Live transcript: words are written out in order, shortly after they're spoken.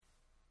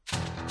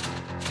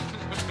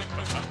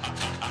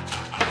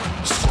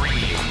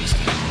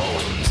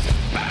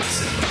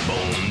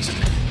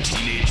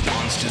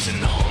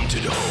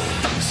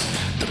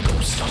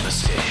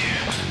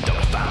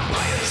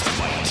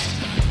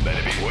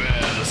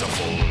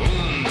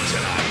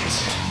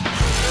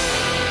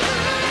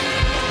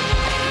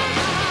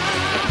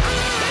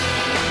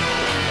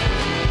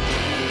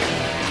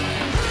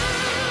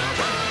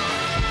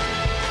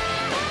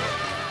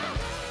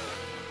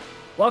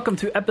Welcome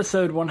to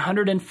episode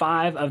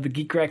 105 of the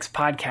Geek Rex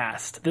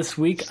podcast. This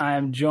week I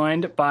am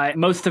joined by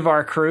most of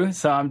our crew.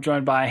 So I'm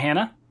joined by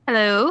Hannah.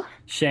 Hello.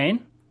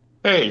 Shane.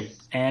 Hey.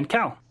 And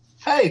Cal.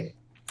 Hey.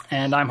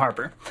 And I'm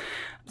Harper.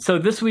 So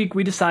this week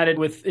we decided,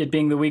 with it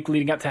being the week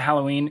leading up to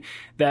Halloween,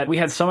 that we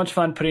had so much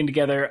fun putting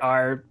together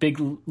our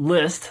big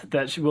list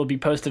that will be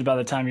posted by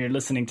the time you're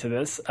listening to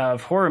this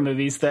of horror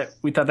movies that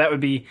we thought that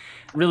would be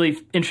really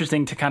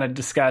interesting to kind of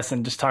discuss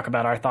and just talk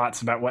about our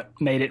thoughts about what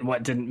made it and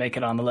what didn't make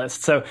it on the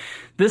list. So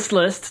this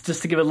list,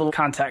 just to give a little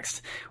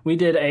context, we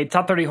did a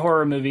top 30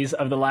 horror movies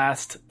of the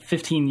last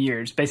 15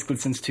 years, basically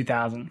since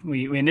 2000.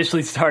 We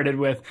initially started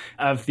with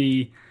of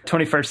the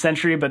 21st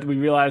century, but we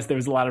realized there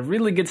was a lot of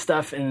really good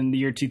stuff in the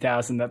year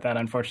 2000 that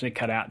unfortunately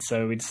cut out.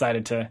 So we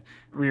decided to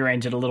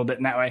rearrange it a little bit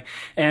in that way.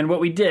 And what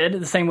we did,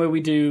 the same way we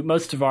do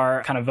most of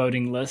our kind of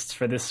voting lists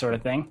for this sort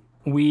of thing,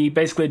 we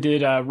basically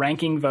did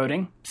ranking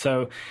voting.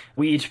 So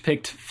we each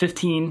picked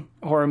 15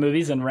 horror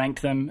movies and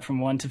ranked them from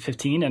 1 to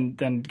 15 and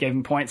then gave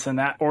them points in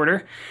that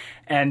order.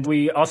 And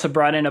we also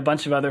brought in a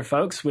bunch of other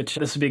folks, which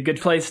this would be a good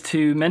place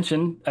to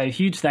mention. A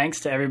huge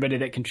thanks to everybody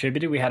that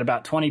contributed. We had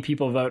about 20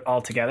 people vote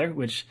altogether,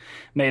 which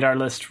made our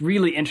list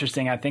really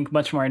interesting, I think,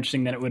 much more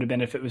interesting than it would have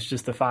been if it was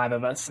just the five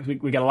of us.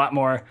 We got a lot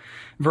more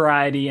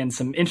variety and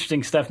some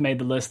interesting stuff made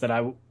the list that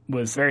I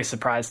was very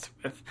surprised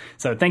with.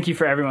 So thank you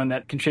for everyone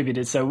that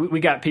contributed. So we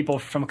got people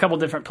from a couple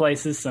different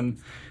places, some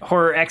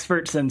horror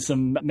experts and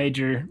some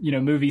major,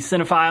 movie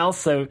cinephiles.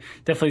 So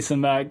definitely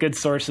some good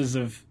sources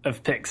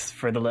of picks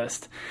for the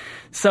list.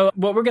 So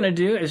what we're going to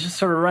do is just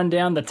sort of run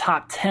down the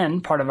top 10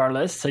 part of our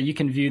list. So you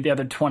can view the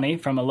other 20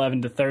 from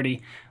 11 to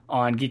 30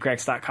 on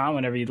geekrex.com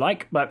whenever you'd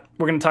like. But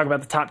we're going to talk about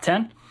the top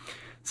 10.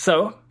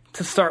 So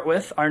to start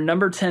with, our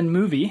number 10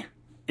 movie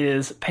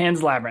is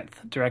Pan's Labyrinth,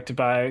 directed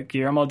by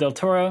Guillermo del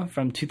Toro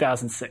from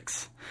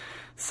 2006.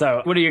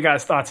 So what are your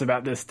guys' thoughts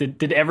about this?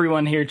 Did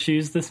everyone here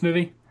choose this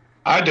movie?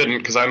 I didn't,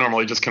 because I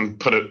normally just can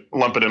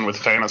lump it in with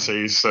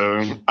fantasy,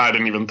 so I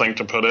didn't even think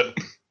to put it.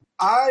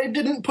 I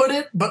didn't put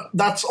it, but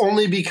that's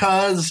only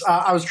because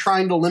I was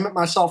trying to limit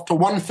myself to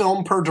one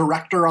film per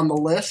director on the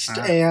list,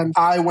 and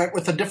I went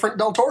with a different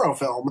Del Toro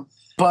film.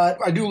 But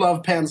I do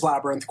love Pan's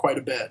Labyrinth quite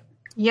a bit.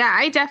 Yeah,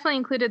 I definitely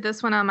included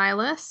this one on my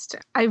list.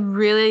 I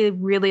really,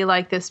 really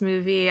like this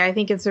movie. I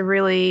think it's a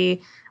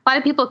lot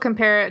of people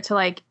compare it to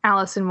like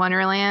Alice in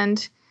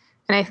Wonderland.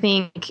 And I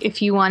think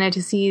if you wanted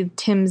to see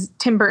Tim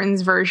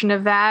Burton's version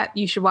of that,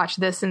 you should watch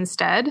this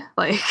instead.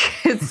 Like,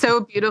 it's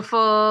so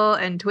beautiful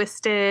and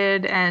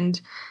twisted.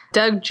 And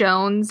Doug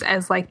Jones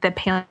as like the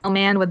pale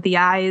man with the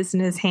eyes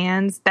in his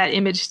hands, that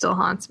image still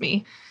haunts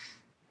me.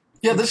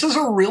 Yeah, this is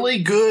a really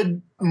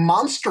good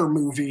monster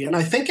movie. And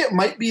I think it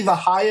might be the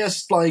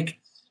highest,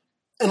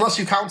 unless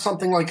you count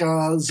something like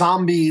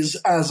Zombies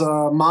as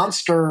a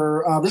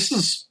monster, this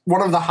is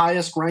one of the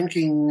highest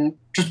ranking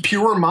just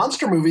pure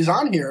monster movies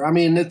on here. I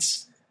mean,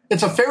 it's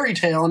a fairy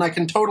tale, and I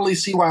can totally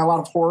see why a lot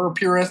of horror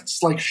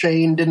purists like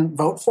Shane didn't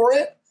vote for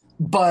it.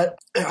 But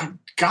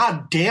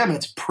god damn,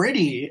 it's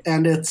pretty,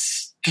 and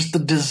it's just the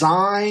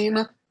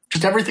design,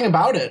 just everything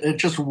about it. It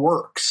just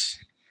works.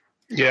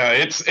 Yeah,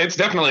 it's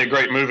definitely a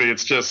great movie.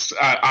 It's just,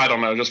 I don't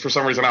know, just for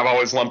some reason I've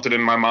always lumped it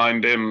in my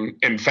mind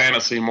in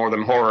fantasy more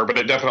than horror, but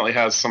it definitely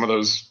has some of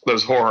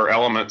those horror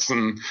elements,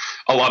 and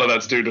a lot of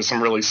that's due to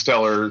some really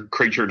stellar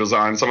creature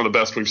design, some of the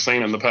best we've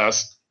seen in the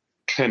past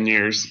 10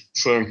 years.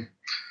 So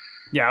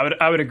yeah,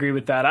 I would agree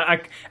with that.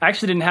 I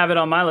actually didn't have it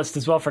on my list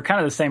as well for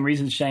kind of the same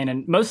reasons, Shane,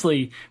 and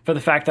mostly for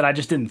the fact that I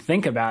just didn't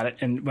think about it.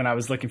 And when I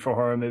was looking for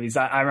horror movies,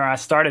 I remember I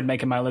started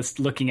making my list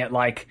looking at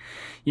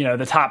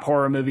the top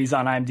horror movies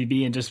on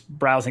IMDb and just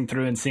browsing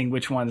through and seeing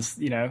which ones,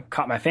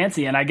 caught my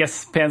fancy. And I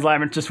guess Pan's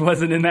Labyrinth just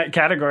wasn't in that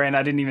category, and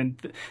I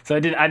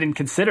didn't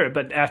consider it.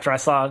 But after I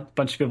saw a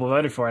bunch of people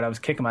voted for it, I was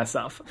kicking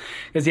myself.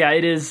 Because yeah,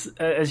 it is,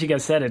 as you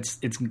guys said,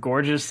 it's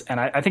gorgeous, and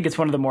I think it's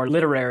one of the more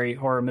literary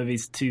horror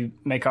movies to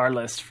make our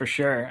list for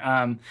sure.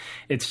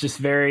 It's just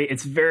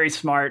very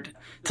smart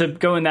to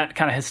go in that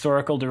kind of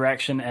historical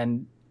direction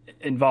and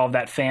involve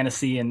that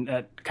fantasy and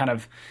that kind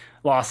of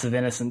loss of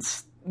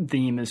innocence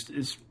theme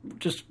is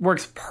just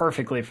works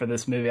perfectly for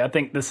this movie. I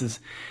think this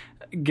is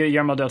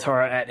Guillermo del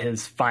Toro at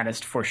his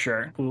finest for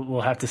sure.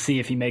 We'll have to see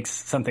if he makes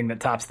something that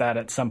tops that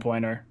at some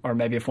point, or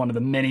maybe if one of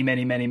the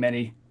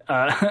many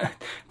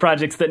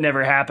projects that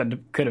never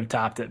happened could have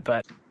topped it.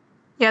 But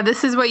yeah,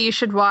 this is what you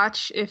should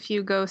watch if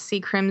you go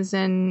see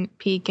Crimson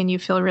Peak and you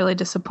feel really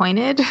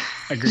disappointed.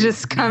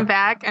 Just come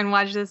back and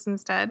watch this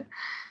instead.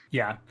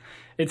 Yeah,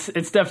 it's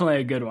definitely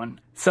a good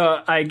one.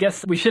 So I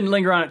guess we shouldn't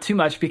linger on it too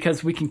much,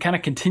 because we can kind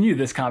of continue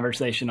this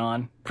conversation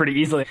on pretty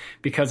easily,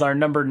 because our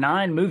number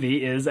 9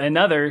 movie is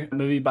another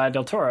movie by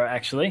Del Toro,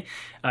 actually.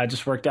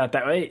 Just worked out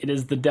that way. It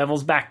is The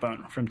Devil's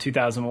Backbone from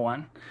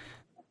 2001.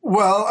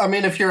 Well, I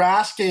mean, if you're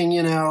asking,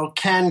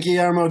 can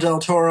Guillermo del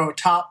Toro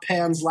top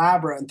Pan's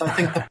Labyrinth, I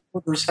think the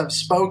voters have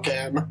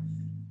spoken.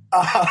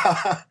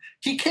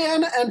 He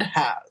can and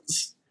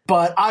has.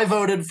 But I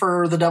voted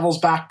for The Devil's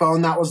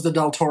Backbone. That was the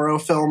Del Toro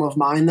film of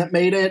mine that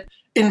made it,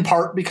 in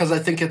part because I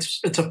think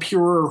it's a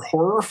pure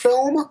horror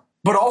film,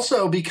 but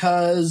also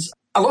because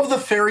I love the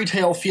fairy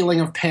tale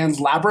feeling of Pan's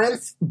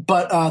Labyrinth,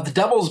 but The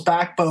Devil's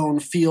Backbone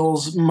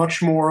feels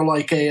much more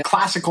like a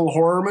classical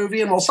horror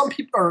movie. And while some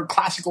people are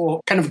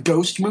classical kind of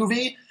ghost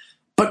movie,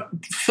 but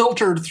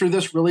filtered through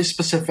this really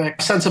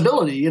specific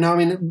sensibility. You know, I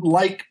mean,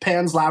 like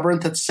Pan's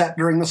Labyrinth, it's set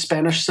during the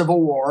Spanish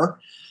Civil War.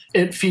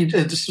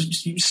 It's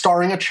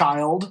starring a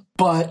child,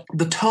 but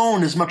the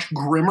tone is much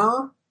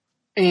grimmer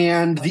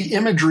and the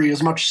imagery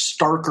is much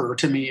starker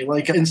to me.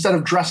 Like, instead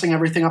of dressing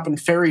everything up in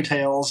fairy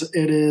tales,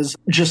 it is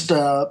just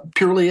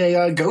purely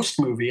a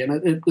ghost movie,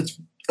 and it's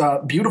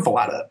beautiful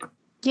at it.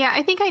 Yeah,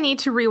 I think I need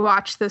to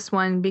rewatch this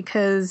one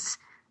because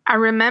I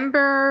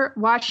remember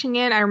watching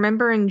it. I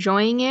remember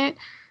enjoying it.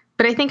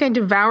 But I think I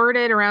devoured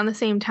it around the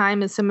same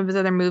time as some of his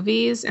other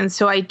movies. And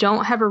so I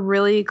don't have a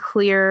really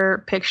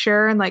clear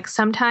picture. And like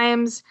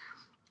sometimes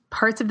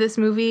parts of this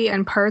movie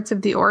and parts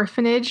of The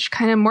Orphanage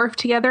kind of morph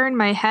together in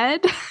my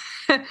head.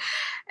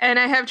 And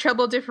I have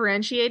trouble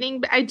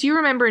differentiating. But I do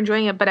remember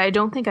enjoying it, but I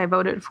don't think I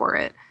voted for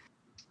it.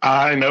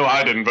 I know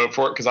I didn't vote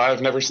for it because I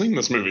have never seen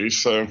this movie.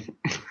 So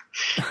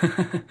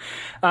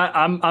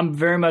I'm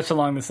very much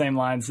along the same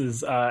lines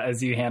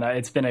as you, Hannah.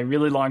 It's been a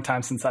really long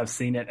time since I've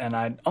seen it, and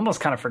I'd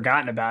almost kind of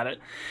forgotten about it.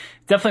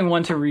 Definitely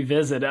one to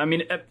revisit. I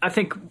mean, I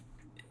think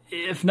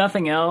if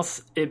nothing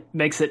else, it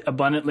makes it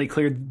abundantly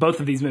clear. Both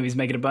of these movies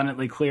make it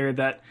abundantly clear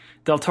that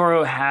Del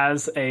Toro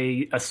has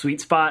a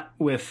sweet spot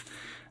with,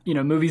 you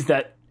know, movies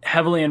that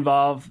heavily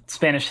involve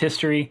Spanish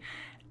history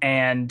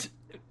and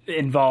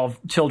involve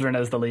children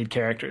as the lead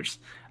characters.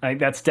 I think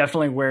that's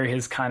definitely where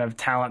his kind of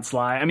talents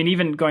lie. I mean,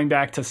 even going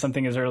back to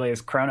something as early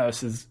as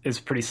Cronos is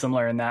pretty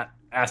similar in that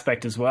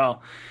aspect as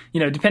well. You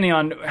know, depending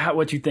on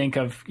what you think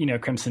of, you know,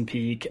 Crimson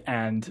Peak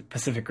and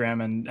Pacific Rim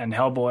and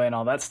Hellboy and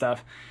all that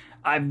stuff,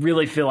 I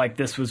really feel like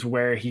this was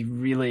where he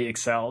really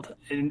excelled.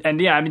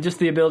 And yeah, I mean, just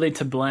the ability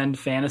to blend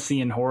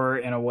fantasy and horror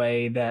in a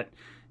way that,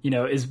 you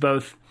know, is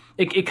both,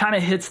 it kind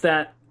of hits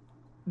that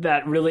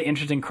really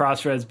interesting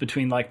crossroads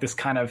between like this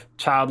kind of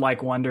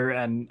childlike wonder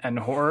and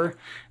horror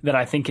that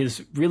I think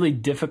is really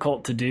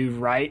difficult to do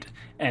right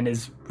and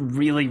is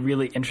really,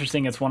 really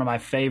interesting. It's one of my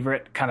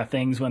favorite kind of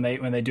things when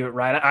they do it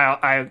right.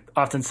 I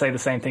often say the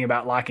same thing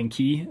about Lock and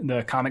Key,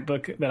 the comic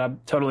book that I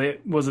totally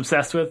was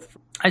obsessed with.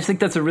 I just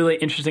think that's a really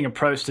interesting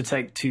approach to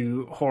take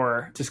to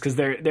horror, just because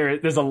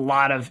there's a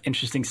lot of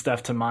interesting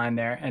stuff to mine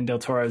there, and Del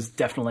Toro is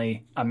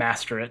definitely a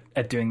master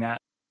at doing that.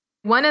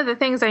 One of the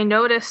things I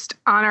noticed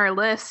on our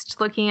list,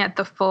 looking at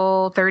the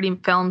full 30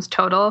 films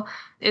total,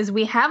 is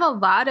we have a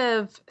lot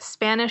of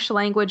Spanish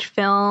language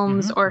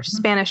films or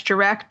Spanish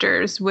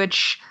directors,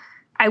 which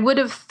I would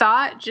have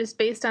thought, just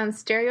based on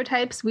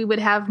stereotypes, we would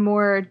have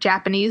more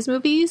Japanese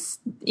movies,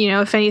 you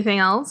know, if anything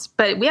else.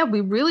 But yeah,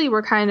 we really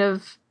were kind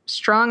of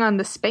strong on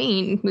the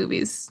Spain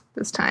movies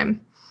this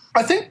time.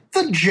 I think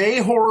the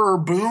J-horror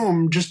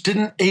boom just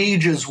didn't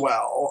age as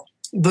well.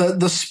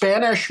 The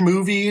Spanish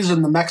movies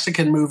and the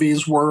Mexican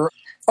movies were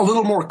a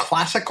little more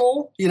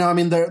classical. You know, I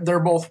mean,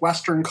 they're both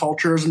Western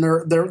cultures, and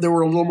they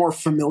were a little more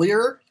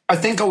familiar. I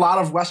think a lot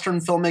of Western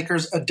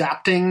filmmakers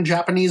adapting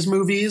Japanese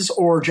movies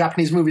or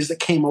Japanese movies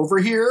that came over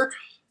here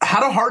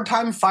had a hard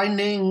time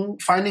finding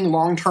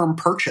long-term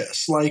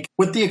purchase. Like,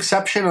 with the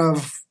exception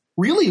of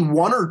really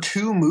one or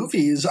two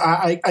movies,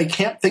 I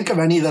can't think of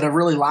any that have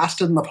really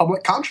lasted in the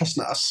public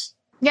consciousness.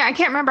 Yeah, I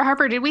can't remember.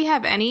 Harper, did we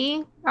have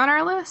any on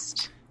our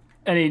list?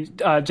 Any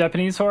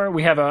Japanese horror?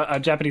 We have a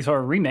Japanese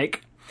horror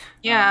remake.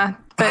 Yeah,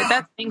 but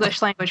that's English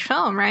language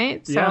film,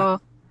 right? So,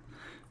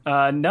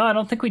 yeah. No, I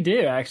don't think we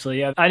do,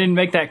 actually. I didn't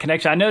make that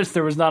connection. I noticed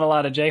there was not a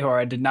lot of J-horror.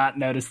 I did not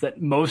notice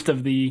that most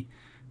of the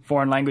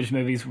foreign language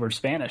movies were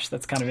Spanish.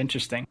 That's kind of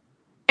interesting.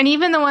 And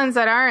even the ones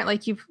that aren't,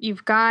 like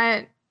you've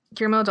got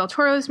Guillermo del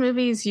Toro's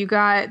movies, you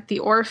got The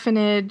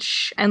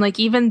Orphanage, and like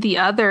even The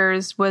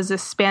Others was a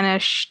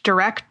Spanish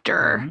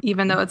director,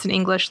 even though it's an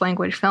English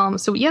language film.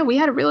 So yeah, we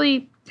had a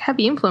really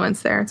heavy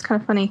influence there. It's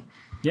kind of funny.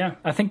 Yeah,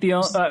 I think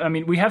I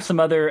mean, we have some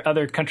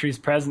other countries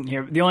present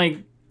here. The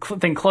only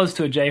thing close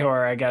to a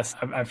J-horror, I guess,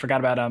 I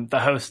forgot about The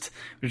Host,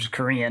 which is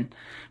Korean.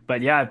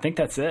 But yeah, I think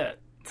that's it.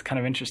 It's kind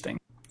of interesting.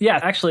 Yeah,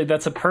 actually,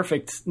 that's a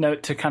perfect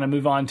note to kind of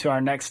move on to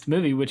our next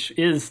movie, which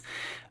is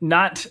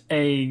not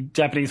a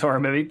Japanese horror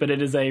movie, but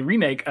it is a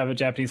remake of a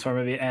Japanese horror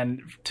movie.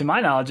 And to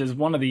my knowledge, is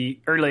one of the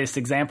earliest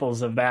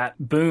examples of that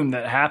boom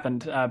that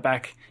happened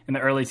back in the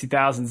early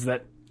 2000s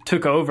that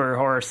took over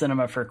horror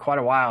cinema for quite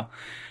a while.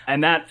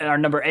 And that, our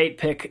number 8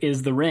 pick,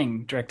 is The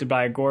Ring, directed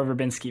by Gore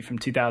Verbinski from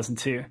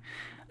 2002.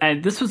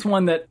 And this was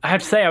one that I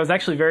have to say I was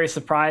actually very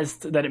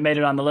surprised that it made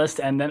it on the list,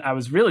 and then I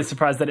was really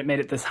surprised that it made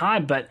it this high,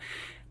 but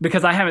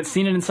because I haven't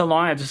seen it in so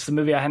long, it's just a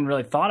movie I hadn't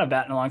really thought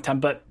about in a long time.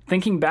 But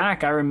thinking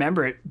back, I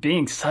remember it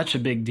being such a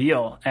big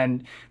deal.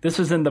 And this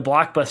was in the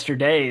Blockbuster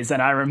days,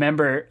 and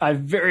I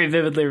very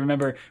vividly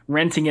remember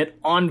renting it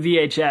on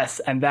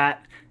VHS, and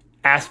that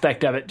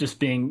aspect of it just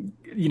being,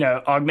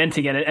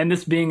 augmenting it. And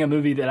this being a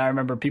movie that I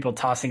remember people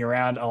tossing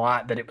around a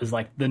lot, that it was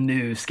like the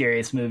new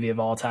scariest movie of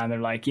all time. They're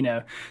like,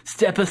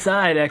 step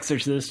aside,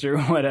 Exorcist or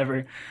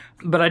whatever.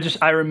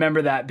 But I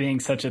remember that being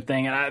such a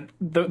thing. And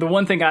the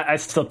one thing I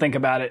still think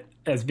about it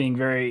as being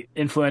very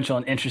influential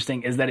and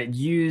interesting is that I think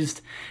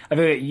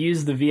it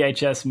used the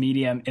VHS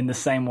medium in the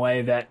same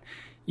way that,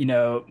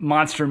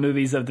 monster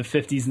movies of the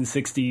 50s and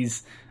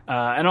 60s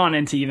and on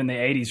into even the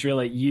 80s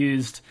really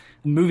used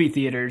movie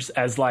theaters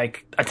as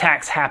like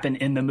attacks happen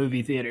in the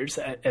movie theaters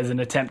as an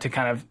attempt to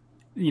kind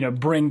of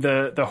bring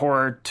the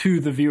horror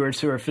to the viewers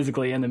who are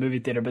physically in the movie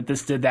theater. But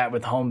this did that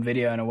with home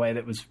video in a way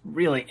that was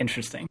really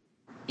interesting.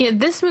 Yeah,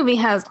 this movie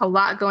has a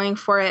lot going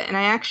for it, and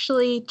I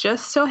actually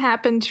just so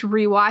happened to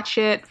rewatch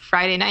it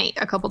Friday night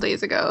a couple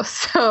days ago,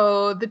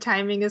 so the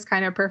timing is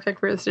kind of perfect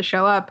for this to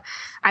show up.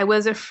 I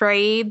was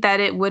afraid that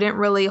it wouldn't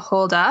really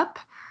hold up,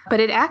 but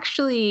it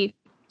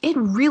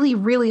really,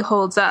 really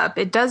holds up.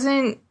 It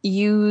doesn't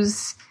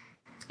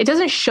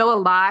show a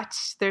lot.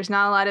 There's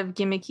not a lot of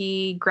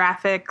gimmicky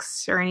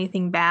graphics or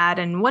anything bad.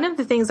 And one of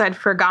the things I'd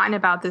forgotten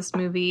about this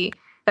movie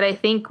that I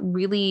think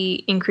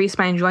really increased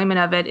my enjoyment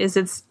of it is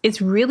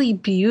it's really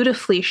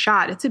beautifully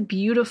shot. It's a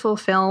beautiful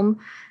film.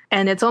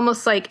 And it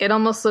almost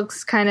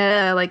looks kind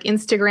of like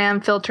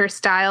Instagram filter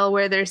style,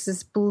 where there's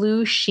this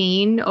blue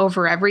sheen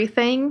over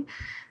everything.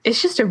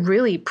 It's just a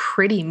really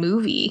pretty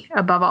movie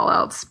above all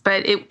else.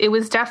 But it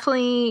was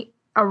definitely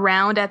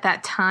around at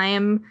that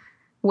time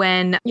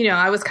when,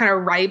 I was kind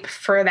of ripe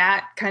for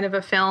that kind of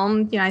a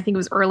film. I think it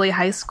was early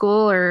high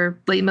school or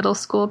late middle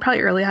school,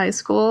 probably early high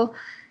school.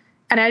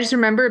 And I just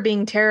remember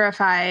being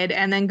terrified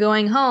and then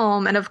going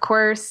home. And of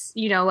course,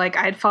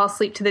 I'd fall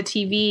asleep to the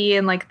TV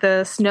and like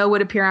the snow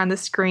would appear on the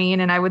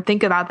screen. And I would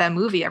think about that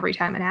movie every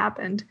time it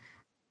happened.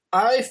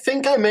 I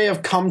think I may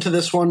have come to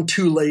this one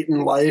too late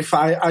in life.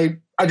 I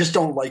just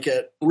don't like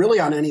it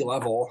really on any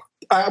level.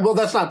 Well,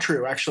 that's not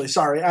true, actually.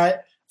 Sorry. I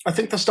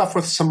think the stuff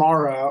with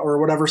Samara, or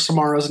whatever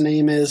Samara's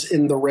name is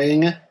in The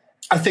Ring,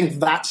 I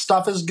think that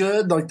stuff is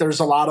good. Like, there's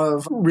a lot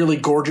of really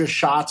gorgeous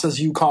shots, as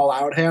you call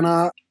out,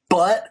 Hannah.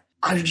 But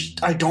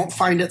I don't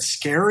find it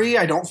scary.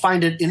 I don't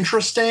find it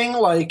interesting.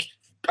 Like,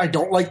 I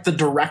don't like the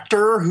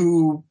director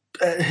who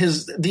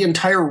the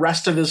entire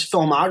rest of his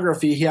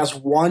filmography, he has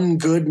one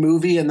good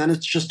movie and then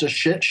it's just a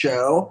shit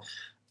show.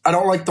 I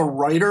don't like the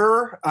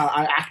writer.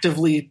 I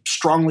actively,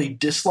 strongly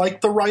dislike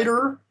the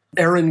writer,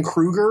 Aaron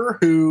Kruger,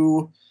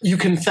 who you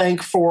can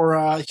thank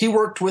for, he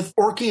worked with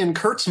Orky and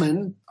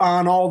Kurtzman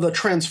on all the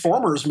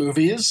Transformers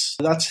movies.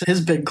 That's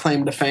his big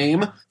claim to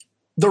fame.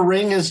 The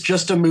Ring is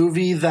just a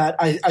movie that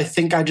I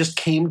think I just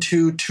came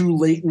to too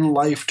late in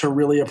life to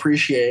really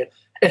appreciate.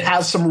 It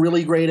has some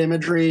really great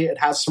imagery. It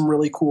has some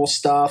really cool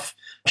stuff.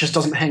 It just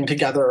doesn't hang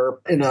together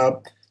in a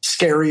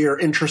scary or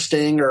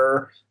interesting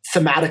or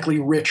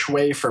thematically rich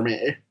way for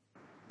me.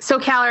 So,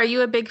 Cal, are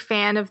you a big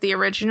fan of the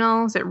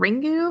original? Is it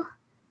Ringu?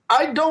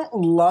 I don't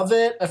love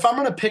it. If I'm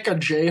going to pick a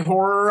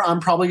J-horror, I'm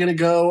probably going to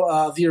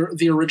go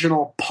the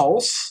original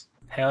Pulse.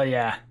 Hell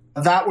yeah.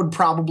 That would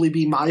probably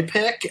be my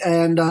pick,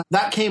 and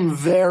that came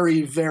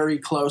very, very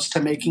close to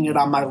making it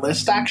on my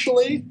list,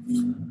 actually.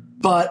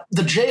 But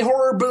the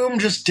J-horror boom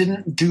just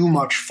didn't do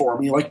much for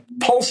me. Like,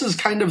 Pulse is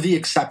kind of the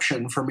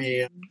exception for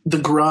me. The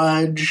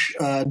Grudge,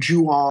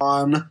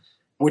 Ju-On,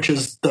 which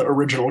is the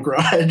original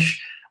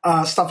Grudge,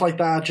 stuff like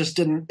that just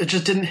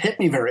didn't hit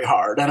me very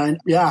hard, and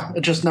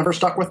it just never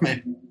stuck with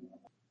me.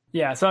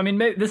 Yeah, so I mean,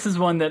 this is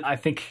one that I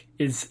think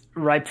is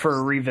ripe for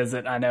a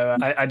revisit. I know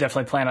I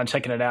definitely plan on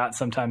checking it out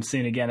sometime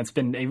soon again. It's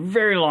been a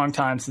very long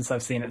time since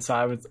I've seen it,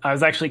 so I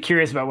was actually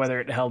curious about whether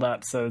it held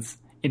up. So it's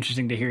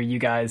interesting to hear you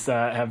guys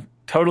have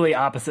totally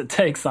opposite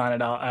takes on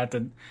it. I'll have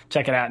to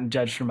check it out and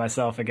judge for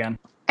myself again.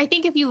 I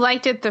think if you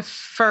liked it the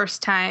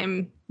first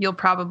time, you'll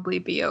probably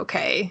be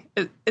okay.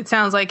 It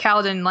sounds like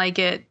Cal didn't like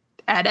it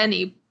at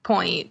any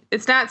point.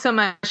 It's not so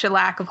much a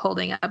lack of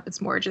holding up,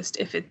 it's more just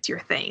if it's your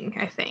thing,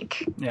 I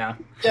think. Yeah,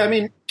 I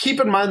mean, keep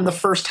in mind the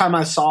first time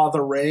I saw The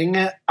Ring,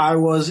 I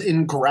was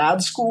in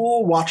grad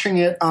school watching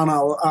it on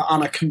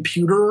a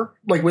computer,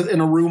 like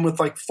in a room with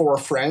like 4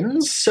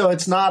 friends. So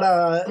it's not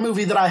a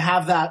movie that I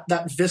have that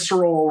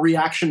visceral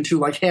reaction to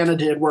like Hannah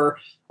did, or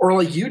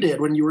like you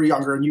did when you were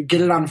younger, and you get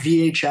it on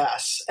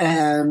VHS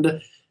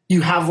and you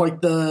have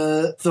like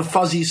the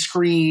fuzzy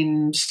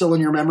screen still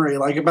in your memory.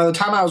 Like, by the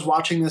time I was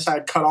watching this, I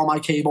had cut all my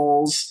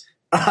cables.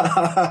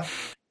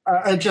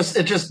 It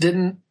just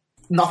didn't.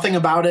 Nothing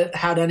about it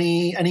had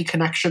any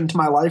connection to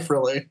my life,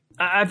 really.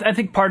 I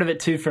think part of it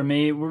too, for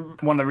me, one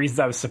of the reasons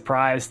I was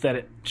surprised that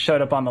it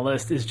showed up on the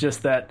list is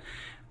just that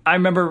I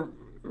remember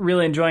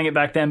really enjoying it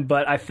back then,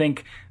 but I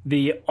think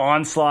the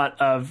onslaught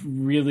of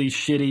really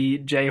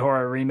shitty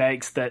J-horror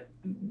remakes that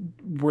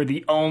were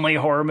the only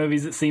horror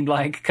movies it seemed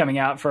like coming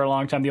out for a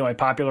long time, the only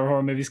popular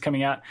horror movies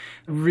coming out,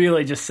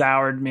 really just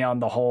soured me on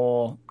the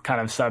whole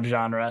kind of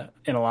subgenre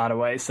in a lot of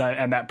ways.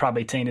 And that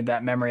probably tainted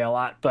that memory a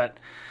lot. But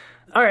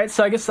all right,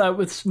 so I guess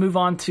let's move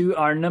on to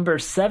our number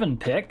 7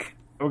 pick,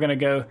 We're going to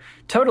go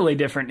totally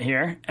different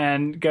here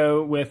and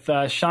go with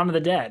Shaun of the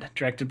Dead,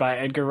 directed by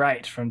Edgar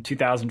Wright from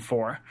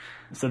 2004.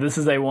 So this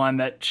is a one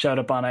that showed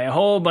up on a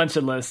whole bunch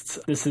of lists.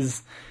 This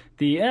is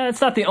it's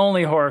not the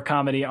only horror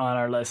comedy on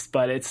our list,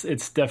 but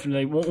it's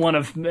definitely one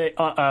of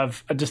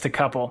just a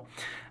couple.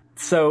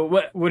 So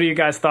what are you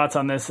guys' thoughts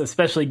on this,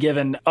 especially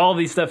given all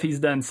the stuff he's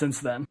done since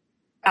then?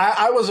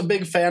 I was a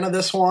big fan of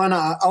this one,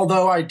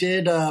 although I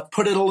did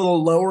put it a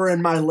little lower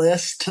in my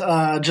list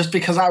just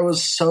because I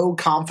was so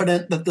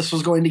confident that this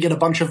was going to get a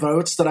bunch of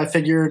votes that I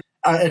figured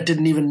it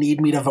didn't even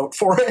need me to vote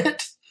for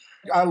it.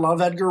 I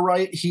love Edgar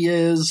Wright. He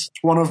is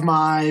one of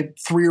my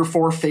 3 or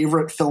 4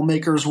 favorite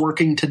filmmakers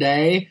working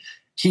today.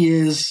 He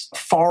is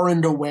far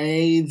and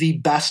away the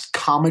best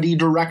comedy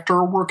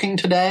director working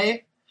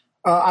today,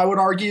 I would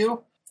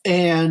argue.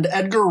 And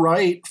Edgar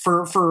Wright,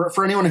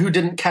 for anyone who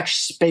didn't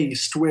catch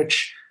Spaced,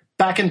 which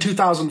back in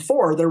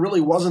 2004, there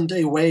really wasn't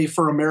a way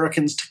for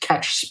Americans to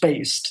catch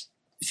Spaced.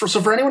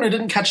 So for anyone who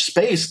didn't catch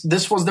Spaced,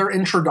 this was their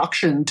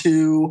introduction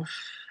to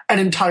an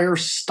entire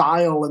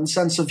style and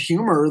sense of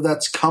humor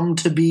that's come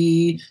to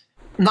be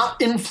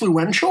not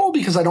influential,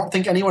 because I don't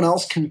think anyone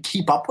else can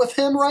keep up with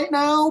him right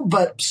now,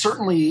 but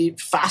certainly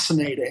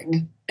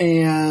fascinating.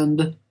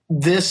 And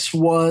this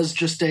was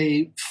just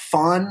a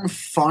fun,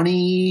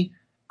 funny,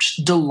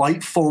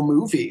 delightful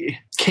movie.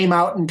 Came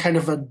out in kind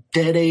of a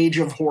dead age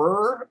of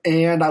horror,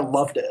 and I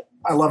loved it.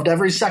 I loved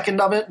every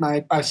second of it,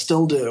 and I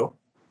still do.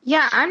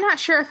 Yeah, I'm not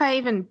sure if I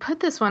even put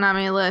this one on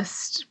my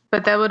list,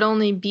 but that would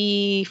only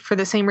be for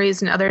the same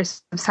reason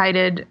others have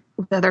cited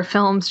with other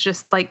films,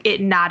 just like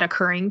it not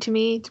occurring to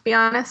me, to be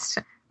honest.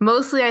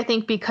 Mostly, I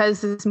think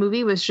because this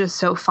movie was just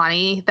so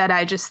funny that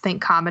I just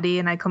think comedy,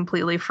 and I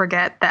completely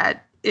forget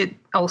that it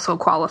also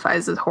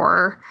qualifies as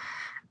horror.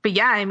 But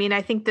yeah, I mean,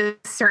 I think this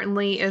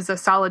certainly is a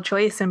solid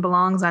choice and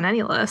belongs on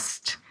any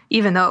list,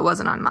 even though it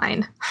wasn't on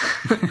mine.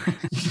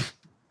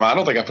 I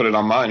don't think I put it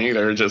on mine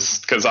either,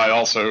 just because I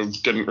also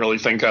didn't really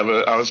think of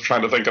it. I was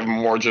trying to think of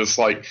more just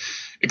like,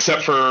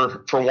 except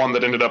for one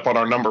that ended up on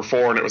our number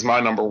 4, and it was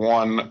my number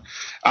 1.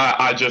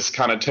 I just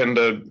kind of tend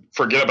to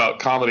forget about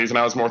comedies, and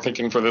I was more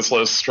thinking for this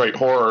list straight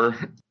horror.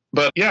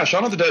 But yeah,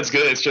 Shaun of the Dead's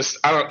good. It's just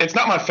it's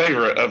not my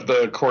favorite of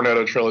the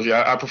Cornetto trilogy.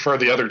 I prefer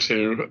the other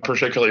 2,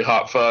 particularly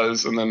Hot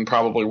Fuzz, and then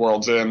probably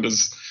World's End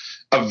is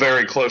a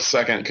very close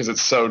second because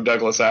it's so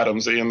Douglas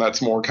Adamsy, and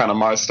that's more kind of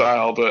my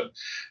style. But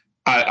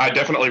I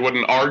definitely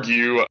wouldn't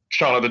argue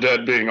Shaun of the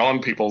Dead being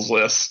on people's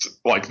list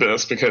like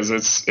this, because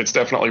it's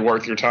definitely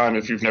worth your time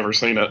if you've never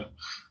seen it.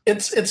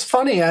 It's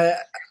funny.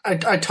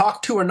 I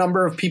talked to a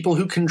number of people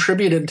who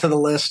contributed to the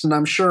list, and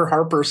I'm sure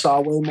Harper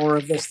saw way more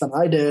of this than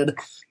I did.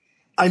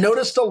 I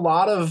noticed a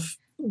lot of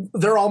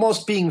there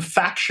almost being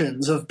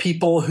factions of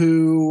people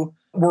who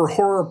were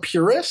horror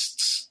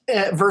purists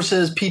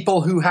versus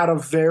people who had a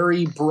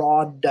very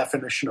broad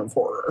definition of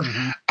horror.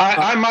 Mm-hmm.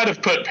 I might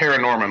have put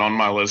Paranorman on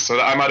my list, so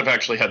I might have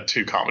actually had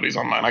 2 comedies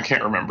on mine. I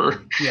can't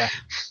remember. Yeah.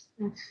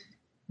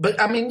 But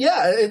I mean,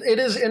 yeah, it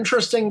is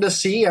interesting to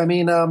see. I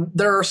mean,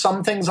 there are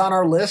some things on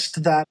our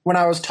list that when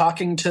I was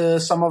talking to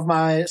some of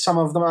my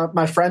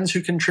friends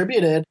who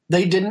contributed,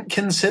 they didn't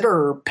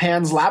consider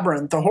Pan's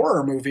Labyrinth a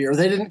horror movie, or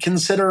they didn't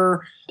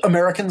consider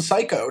American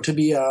Psycho to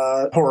be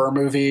a horror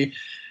movie.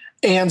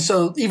 And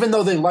so even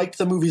though they liked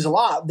the movies a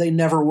lot, they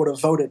never would have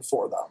voted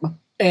for them.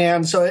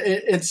 And so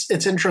it's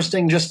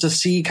interesting just to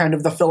see kind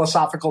of the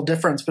philosophical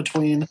difference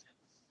between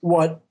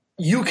what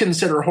you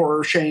consider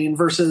horror, Shane,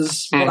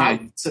 versus what I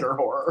consider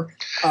horror.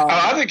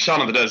 I think Shaun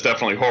of the Dead is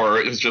definitely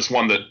horror. It's just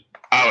one that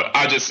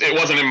it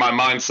wasn't in my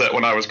mindset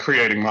when I was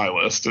creating my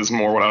list, is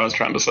more what I was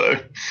trying to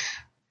say.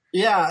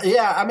 Yeah.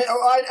 I mean,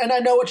 and I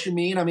know what you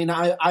mean. I mean,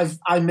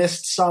 I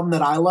missed some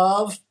that I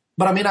love,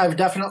 but I mean, I've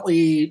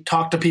definitely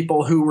talked to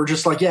people who were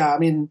just like, yeah, I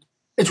mean,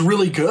 it's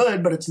really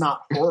good, but it's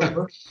not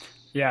horror.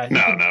 Yeah.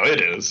 No, it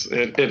is.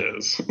 It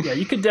is. Yeah,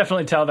 you could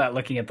definitely tell that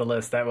looking at the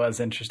list. That was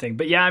interesting.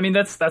 But yeah, I mean,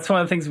 that's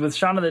one of the things with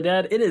Shaun of the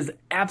Dead. It is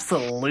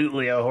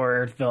absolutely a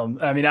horror film.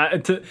 I mean,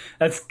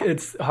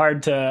 it's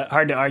hard to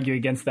argue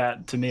against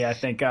that to me, I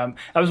think. That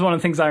was one of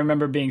the things I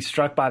remember being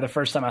struck by the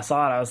first time I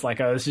saw it. I was like,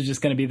 oh, this is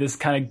just going to be this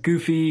kind of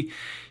goofy,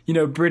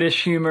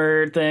 British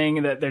humor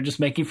thing that they're just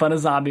making fun of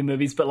zombie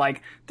movies. But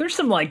like, there's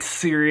some like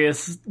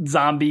serious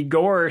zombie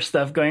gore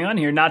stuff going on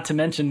here, not to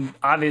mention,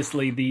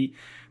 obviously, the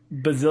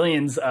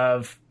bazillions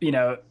of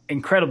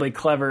incredibly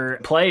clever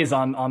plays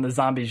on the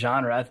zombie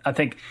genre. I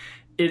think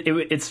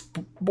it's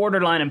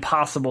borderline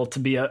impossible to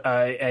be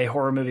a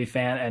horror movie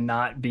fan and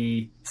not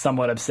be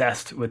somewhat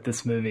obsessed with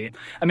this movie.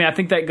 I mean, I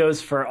think that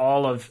goes for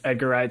all of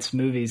Edgar Wright's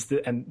movies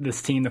and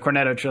this team, the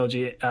Cornetto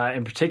trilogy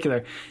in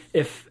particular.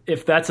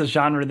 If that's a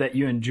genre that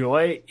you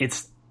enjoy,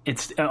 it's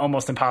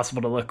almost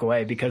impossible to look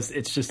away, because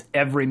it's just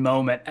every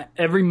moment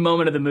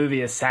of the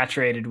movie is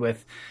saturated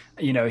with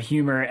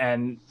humor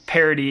and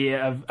parody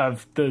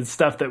of the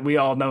stuff that we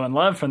all know and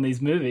love from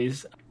these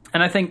movies.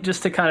 And I think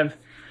just to kind of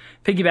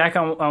piggyback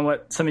on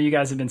what some of you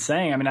guys have been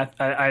saying. I mean,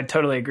 I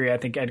totally agree. I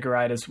think Edgar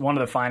Wright is one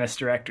of the finest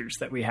directors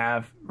that we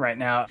have right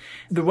now.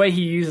 The way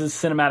he uses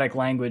cinematic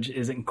language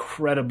is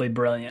incredibly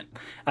brilliant.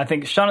 I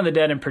think Shaun of the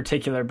Dead in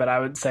particular, but I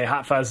would say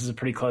Hot Fuzz is a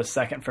pretty close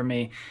second for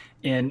me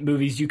in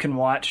movies you can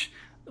watch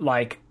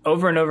like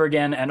over and over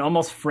again and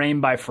almost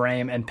frame by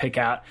frame and pick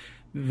out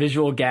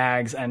visual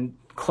gags and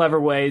clever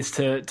ways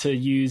to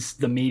use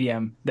the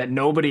medium that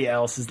nobody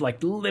else is,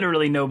 like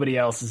literally nobody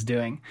else is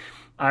doing.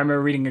 I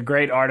remember reading a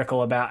great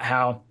article about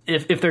how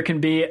if there can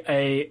be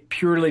a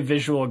purely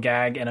visual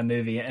gag in a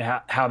movie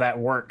and how that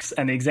works.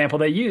 And the example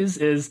they use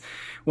is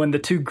when the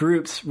two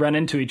groups run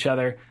into each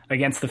other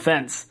against the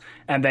fence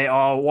and they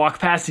all walk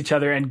past each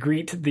other and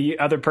greet the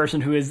other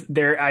person who is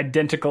their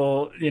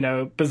identical,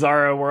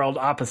 bizarro world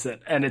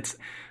opposite. And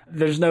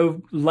there's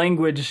no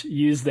language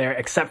used there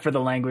except for the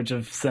language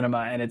of cinema,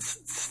 and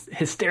it's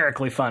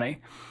hysterically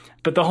funny.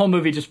 But the whole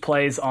movie just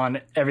plays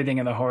on everything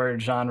in the horror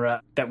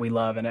genre that we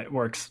love, and it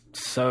works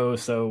so,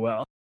 so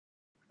well.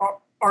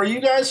 Are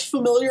you guys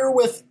familiar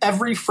with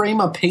Every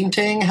Frame a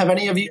Painting? Have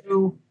any of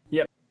you?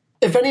 Yep.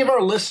 If any of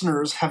our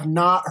listeners have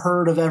not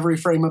heard of Every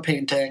Frame a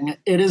Painting,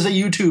 it is a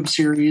YouTube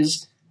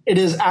series. It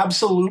is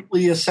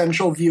absolutely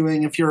essential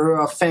viewing if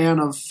you're a fan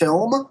of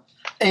film.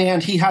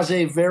 And he has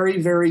a very,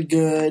 very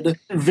good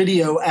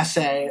video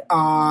essay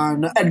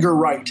on Edgar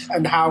Wright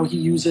and how he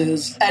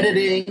uses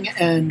editing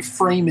and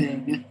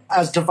framing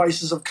as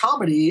devices of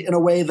comedy in a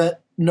way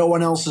that no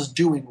one else is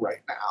doing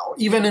right now,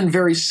 even in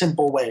very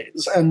simple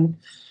ways. And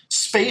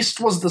Spaced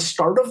was the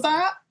start of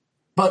that,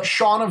 but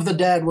Shaun of the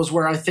Dead was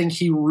where I think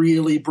he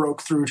really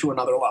broke through to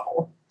another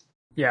level.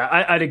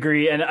 Yeah, I'd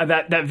agree. And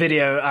that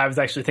video, I was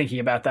actually thinking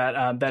about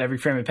that Every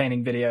Frame a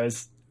Painting video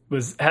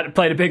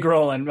played a big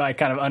role in my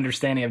kind of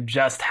understanding of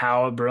just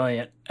how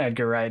brilliant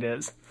Edgar Wright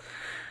is.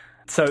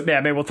 So yeah,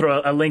 maybe we'll throw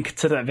a link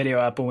to that video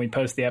up when we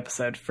post the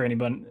episode for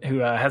anyone who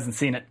hasn't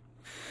seen it.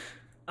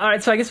 All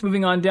right, so I guess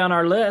moving on down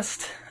our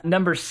list,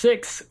 number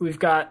 6, we've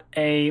got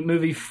a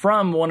movie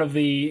from one of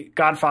the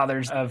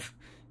godfathers of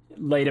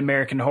late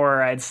American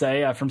horror, I'd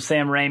say, from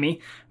Sam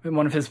Raimi,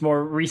 one of his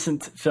more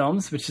recent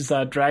films, which is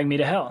Drag Me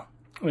to Hell,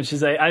 which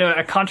is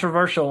a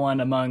controversial one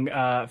among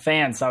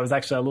fans. So I was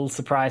actually a little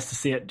surprised to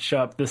see it show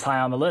up this high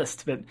on the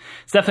list. But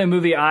it's definitely a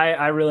movie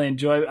I really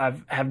enjoy. I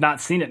have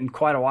not seen it in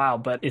quite a while,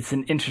 but it's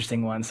an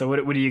interesting one. So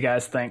what do you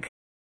guys think?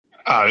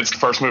 It's the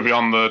first movie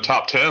on the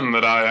top 10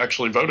 that I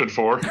actually voted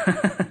for.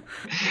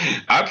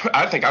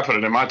 I think I put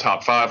it in my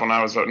top 5 when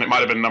I was voting. It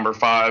might have been number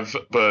 5,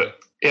 but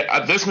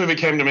this movie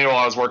came to me while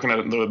I was working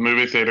at the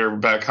movie theater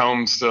back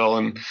home still,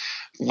 and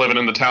living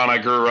in the town I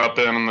grew up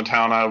in and the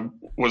town I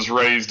was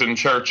raised in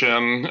church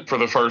in for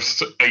the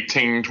first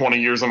 18, 20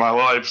 years of my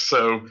life.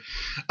 So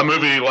a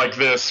movie like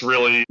this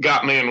really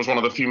got me and was one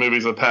of the few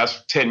movies of the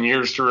past 10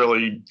 years to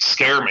really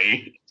scare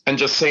me. And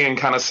just seeing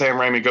kind of Sam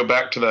Raimi go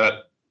back to that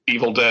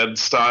Evil Dead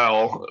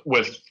style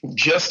with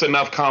just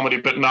enough comedy,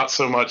 but not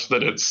so much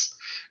that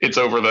it's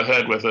over the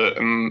head with it.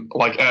 And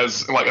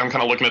I'm kind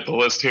of looking at the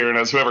list here, and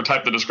as whoever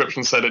typed the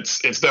description said, it's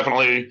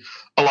definitely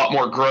a lot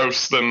more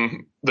gross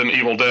than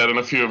Evil Dead and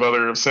a few of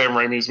other of Sam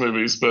Raimi's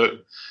movies,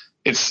 but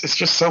it's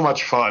just so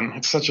much fun.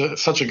 It's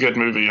such a good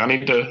movie.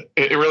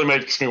 It really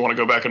makes me want to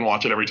go back and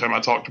watch it every time I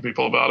talk to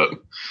people about it.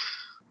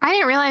 I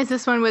didn't realize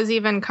this one was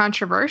even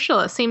controversial.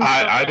 It seems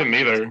I didn't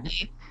either.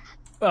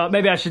 Well,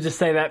 maybe I should just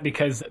say that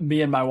because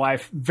me and my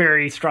wife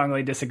very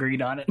strongly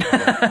disagreed on it.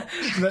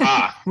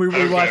 We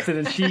watched it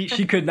and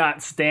she could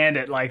not stand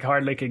it, like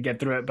hardly could get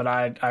through it, but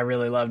I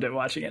really loved it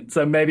watching it.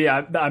 So maybe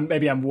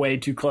I'm way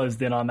too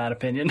closed in on that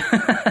opinion.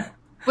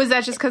 Was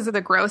that just because of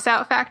the gross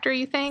out factor,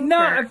 you think?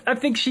 No, I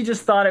think she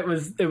just thought it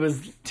was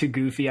too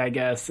goofy, I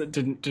guess. It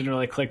didn't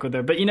really click with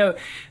her. But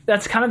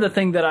that's kind of the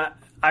thing that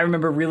I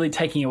remember really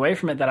taking away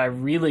from it that I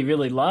really,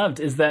 really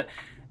loved is that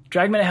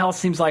Drag Me to Hell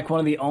seems like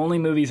one of the only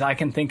movies I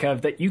can think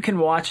of that you can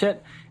watch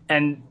it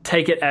and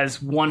take it as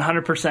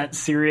 100%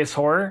 serious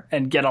horror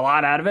and get a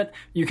lot out of it.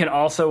 You can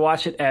also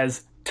watch it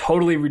as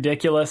totally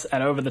ridiculous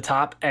and over the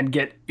top and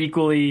get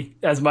equally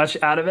as much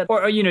out of it.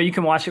 Or, you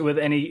can watch it with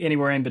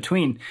anywhere in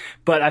between.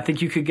 But I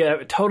think you could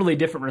get totally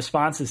different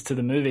responses to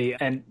the movie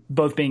and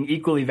both being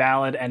equally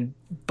valid and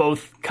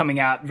both coming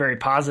out very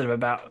positive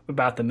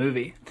about the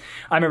movie.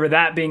 I remember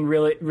that being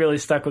really, really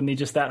stuck with me,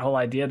 just that whole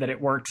idea that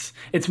it works.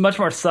 It's much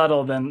more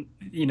subtle than,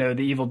 the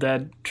Evil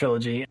Dead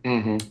trilogy.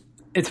 Mm-hmm.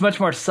 It's much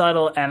more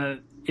subtle,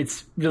 and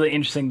it's really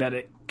interesting that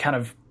it kind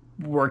of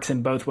works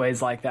in both ways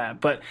like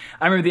that. But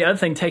I remember the other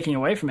thing taking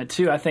away from it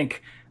too, I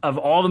think of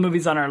all the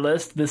movies on our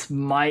list, this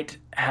might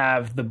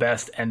have the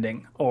best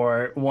ending,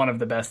 or one of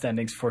the best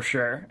endings for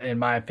sure, in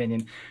my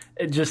opinion.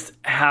 Just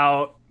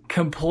how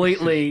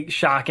completely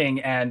shocking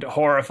and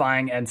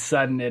horrifying and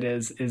sudden it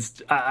is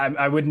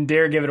I wouldn't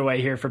dare give it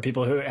away here for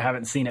people who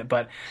haven't seen it,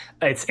 but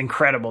it's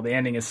incredible. The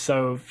ending is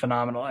so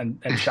phenomenal and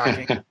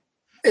shocking.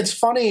 It's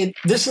funny.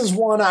 This is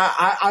one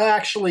I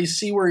actually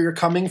see where you're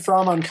coming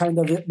from on kind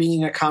of it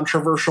being a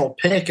controversial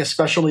pick,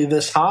 especially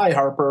this high,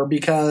 Harper,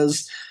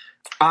 because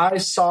I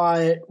saw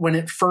it when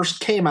it first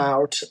came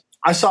out.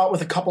 I saw it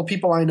with a couple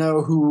people I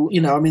know who,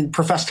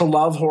 profess to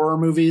love horror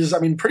movies. I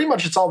mean, pretty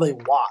much it's all they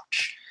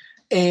watch.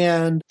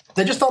 And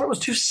they just thought it was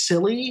too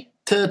silly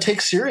to take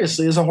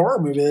seriously as a horror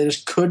movie. They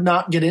just could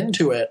not get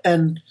into it.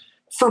 And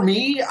for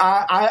me,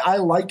 I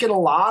like it a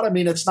lot. I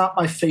mean, it's not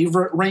my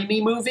favorite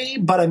Raimi movie,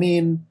 but I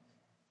mean,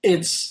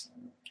 it's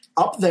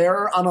up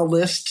there on a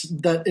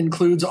list that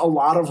includes a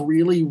lot of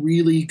really,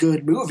 really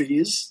good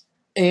movies.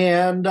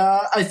 And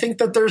I think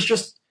that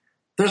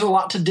there's a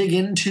lot to dig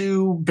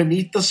into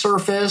beneath the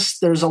surface.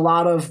 There's a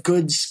lot of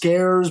good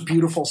scares,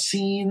 beautiful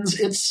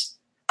scenes.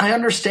 I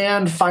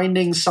understand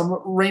finding some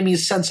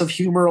Raimi's sense of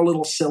humor a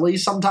little silly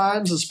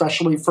sometimes,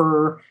 especially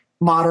for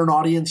modern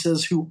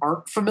audiences who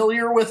aren't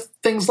familiar with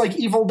things like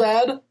Evil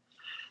Dead.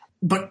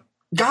 But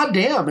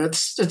goddamn,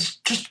 it's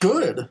just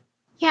good.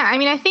 Yeah, I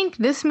mean, I think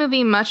this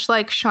movie, much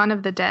like Shaun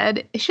of the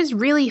Dead, it's just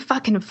really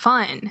fucking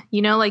fun.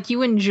 Like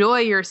you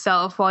enjoy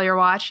yourself while you're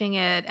watching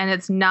it, and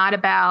it's not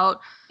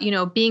about,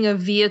 being a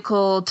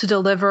vehicle to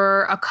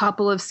deliver a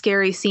couple of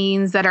scary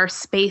scenes that are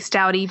spaced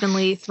out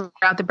evenly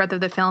throughout the breadth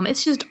of the film.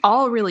 It's just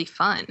all really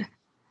fun.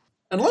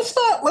 And let's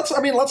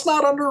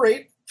not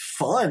underrate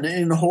fun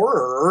in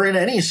horror or in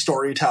any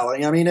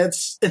storytelling. I mean,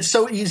 it's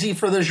so easy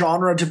for the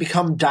genre to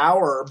become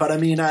dour, but I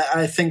mean,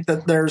 I think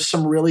that there's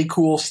some really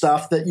cool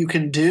stuff that you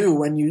can do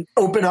when you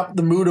open up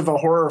the mood of a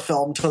horror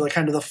film to the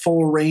kind of the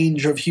full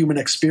range of human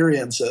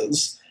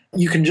experiences.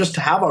 You can just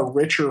have a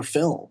richer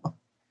film.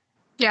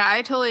 Yeah,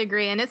 I totally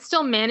agree. And it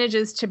still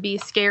manages to be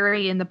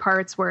scary in the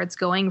parts where it's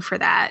going for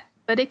that,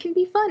 but it can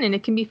be fun and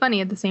it can be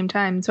funny at the same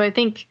time. So I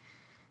think,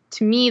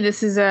 to me,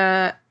 this is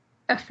a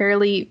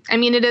fairly, I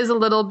mean, it is a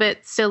little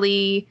bit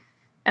silly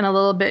and a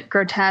little bit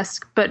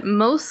grotesque, but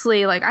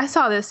mostly, like, I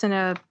saw this in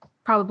a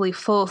probably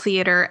full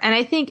theater, and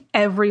I think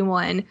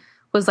everyone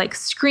was like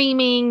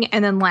screaming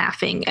and then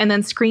laughing and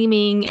then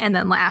screaming and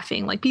then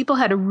laughing. Like, people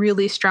had a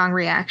really strong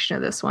reaction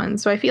to this one.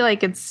 So I feel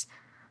like it's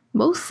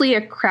mostly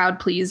a crowd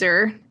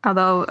pleaser,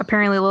 although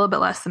apparently a little bit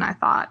less than I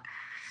thought.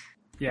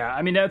 Yeah,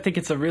 I mean, I think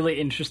it's a really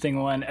interesting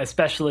one,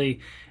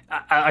 especially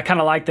I kind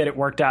of like that it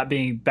worked out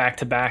being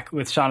back-to-back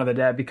with Shaun of the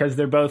Dead, because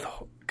they're both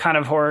kind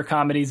of horror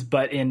comedies,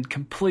 but in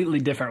completely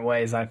different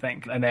ways, I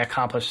think, and they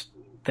accomplish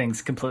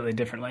things completely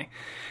differently.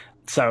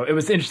 So it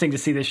was interesting to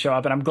see this show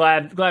up, and I'm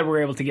glad we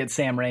were able to get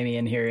Sam Raimi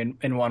in here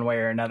in one way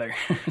or another.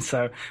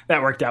 So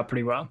that worked out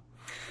pretty well.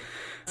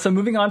 So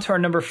moving on to our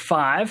number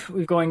 5,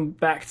 we're going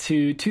back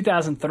to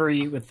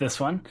 2003 with this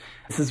one.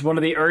 This is one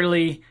of the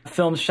early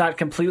films shot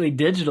completely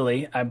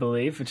digitally, I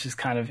believe, which is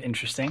kind of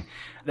interesting.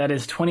 That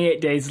is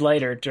 28 Days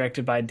Later,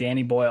 directed by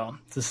Danny Boyle.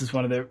 This is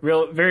one of the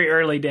very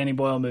early Danny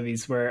Boyle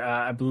movies where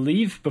I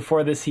believe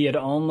before this the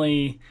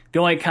only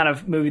kind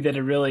of movie that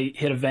had really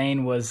hit a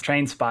vein was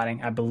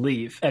Trainspotting, I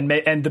believe. And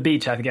The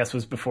Beach, I guess,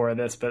 was before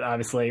this, but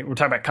obviously we're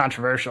talking about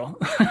controversial.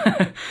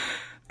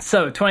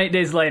 So, 28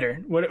 Days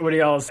Later, what are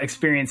y'all's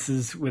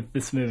experiences with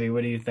this movie?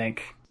 What do you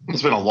think?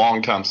 It's been a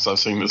long time since I've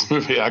seen this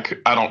movie. I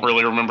don't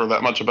really remember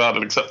that much about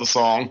it except the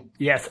song.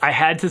 Yes, I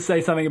had to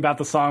say something about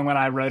the song when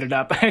I wrote it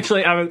up.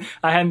 Actually, I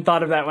hadn't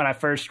thought of that when I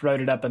first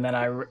wrote it up, and then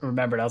I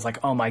remembered. I was like,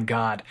 oh my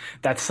God,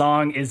 that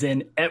song was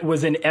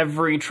in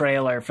every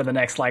trailer for the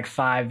next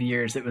 5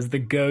 years. It was the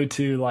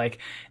go-to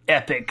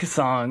epic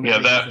song. Yeah,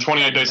 that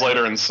 28 Days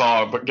Later and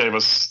Saw gave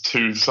us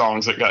 2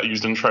 songs that got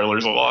used in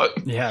trailers a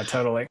lot. Yeah,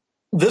 totally.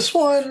 This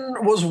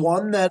one was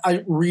one that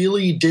I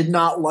really did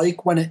not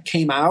like when it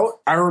came out.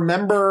 I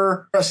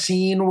remember a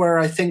scene where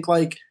I think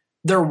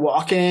they're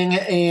walking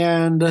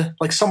and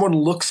someone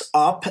looks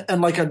up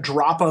and a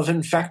drop of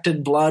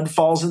infected blood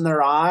falls in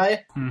their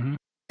eye. Mm-hmm.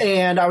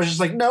 And I was just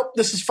like, nope,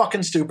 this is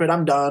fucking stupid.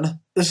 I'm done.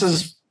 This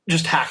is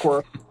just hack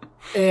work.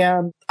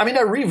 And I mean,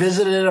 I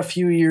revisited it a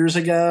few years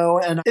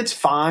ago and it's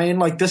fine.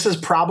 This is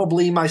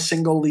probably my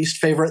single least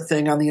favorite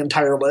thing on the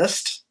entire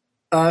list.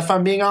 If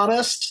I'm being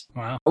honest.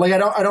 Wow. I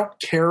don't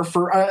care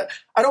for, I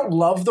don't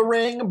love The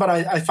Ring, but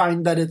I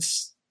find that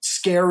it's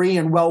scary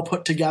and well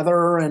put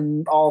together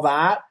and all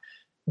that.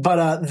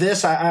 But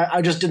this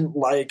I just didn't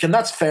like, and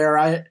that's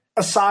fair.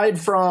 Aside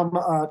from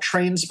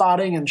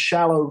Trainspotting and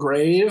Shallow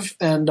Grave,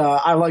 and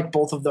I like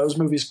both of those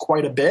movies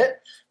quite a bit,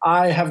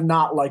 I have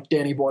not liked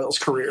Danny Boyle's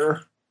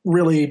career,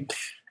 really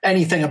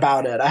anything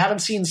about it. I haven't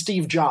seen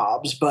Steve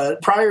Jobs,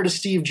 but prior to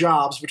Steve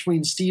Jobs,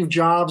 between Steve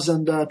Jobs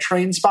and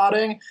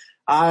Trainspotting,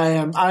 I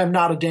am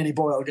not a Danny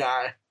Boyle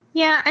guy.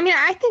 Yeah, I mean,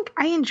 I think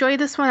I enjoy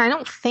this one. I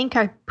don't think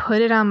I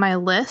put it on my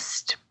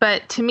list,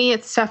 but to me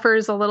it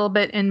suffers a little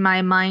bit in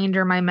my mind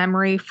or my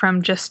memory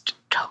from just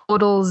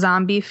total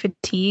zombie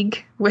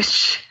fatigue,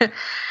 which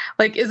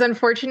is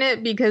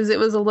unfortunate because it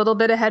was a little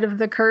bit ahead of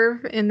the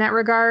curve in that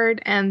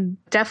regard and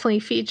definitely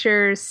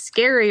features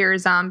scarier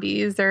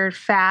zombies. They're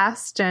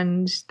fast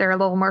and they're a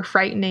little more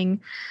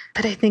frightening.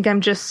 But I think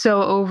I'm just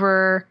so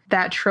over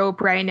that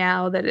trope right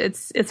now that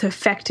it's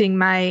affecting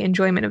my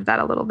enjoyment of that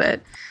a little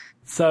bit.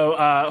 So,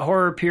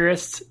 horror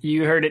purists,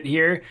 you heard it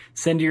here.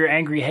 Send your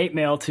angry hate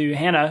mail to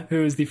Hannah,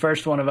 who is the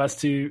first one of us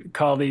to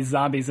call these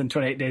zombies in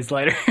 28 Days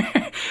Later.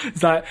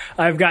 So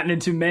I've gotten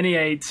into many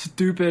a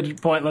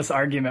stupid, pointless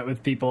argument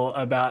with people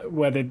about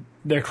whether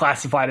they're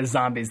classified as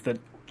zombies that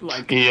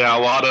Like, yeah, a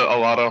lot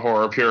of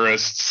horror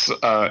purists.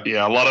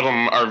 Yeah, a lot of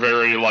them are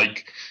very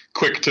like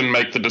quick to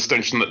make the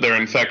distinction that they're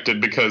infected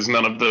because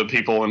none of the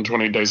people in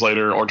 20 Days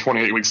Later or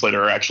 28 Weeks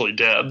Later are actually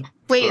dead.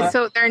 Wait,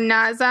 so they're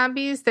not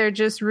zombies? They're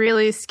just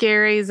really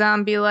scary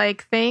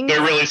zombie-like things?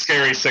 They're really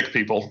scary, sick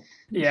people.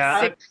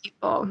 yeah, Sick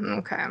people.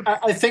 Okay.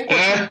 I think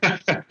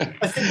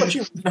what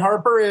you mean,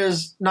 Harper,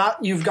 is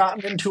not you've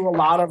gotten into a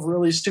lot of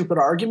really stupid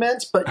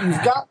arguments, but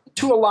you've gotten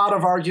to a lot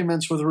of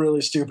arguments with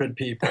really stupid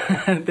people.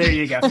 there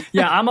you go.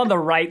 Yeah, I'm on the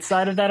right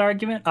side of that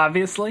argument,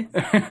 obviously.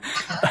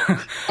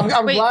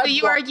 I'm Wait, glad so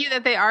you argue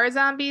that they are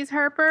zombies,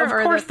 Harper? Of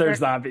course they're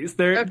zombies.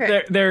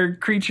 They're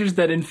creatures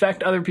that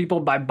infect other people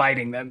by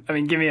biting them. I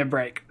mean, give me a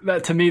break.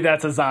 To me,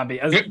 that's a zombie.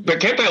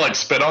 But can't they like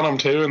spit on them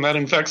too, and that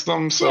infects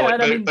them? So Yeah,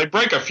 like, they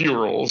break a few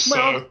rules.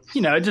 Well,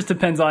 it just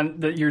depends on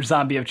your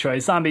zombie of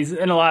choice. Zombies,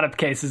 in a lot of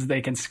cases,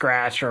 they can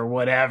scratch or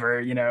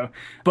whatever,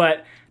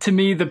 But to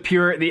me,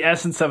 the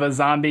essence of a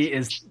zombie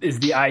is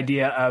the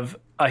idea of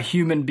a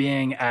human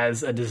being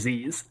as a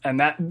disease, and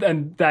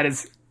that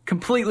is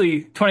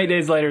completely 20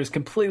 Days Later is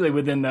completely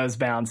within those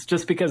bounds.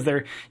 Just because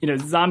they're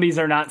zombies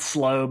are not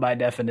slow by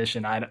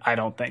definition. I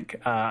don't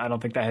think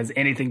that has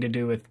anything to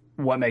do with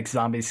what makes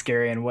zombies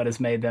scary and what has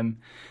made them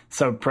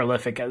so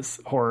prolific as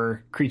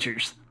horror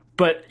creatures.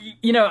 But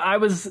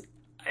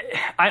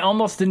I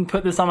almost didn't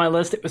put this on my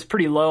list. It was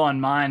pretty low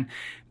on mine,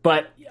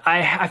 but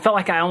I felt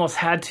like I almost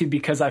had to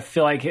because I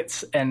feel like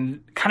it's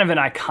kind of an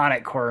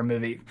iconic horror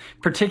movie,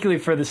 particularly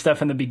for the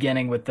stuff in the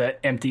beginning with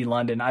the empty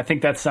London. I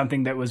think that's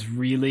something that was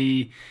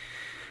really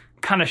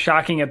kind of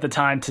shocking at the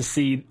time to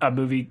see a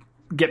movie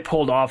get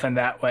pulled off in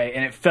that way.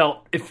 And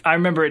I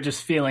remember it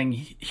just feeling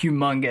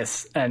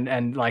humongous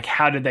and like,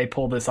 how did they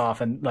pull this off?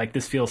 And like,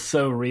 this feels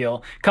so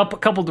real,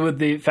 coupled with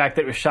the fact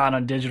that it was shot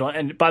on digital.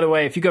 And by the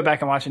way, if you go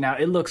back and watch it now,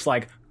 it looks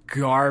like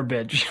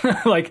garbage.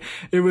 Like,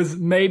 it was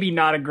maybe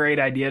not a great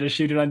idea to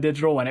shoot it on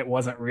digital when it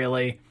wasn't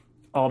really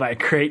all that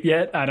great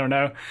yet. I don't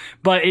know.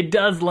 But it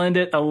does lend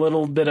it a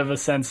little bit of a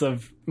sense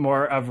of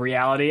more of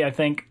reality, I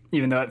think,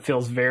 even though it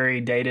feels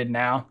very dated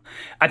now.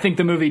 I think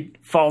the movie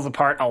falls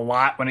apart a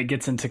lot when it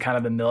gets into kind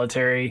of the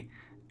military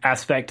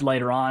aspect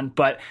later on.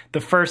 But the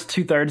first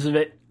 2/3 of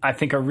it, I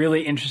think, are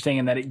really interesting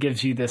in that it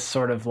gives you this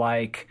sort of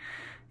like,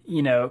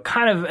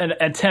 kind of an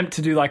attempt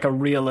to do like a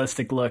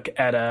realistic look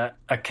at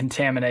a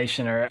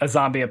contamination or a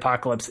zombie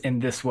apocalypse in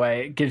this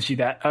way. It gives you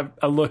that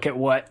a look at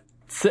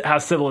how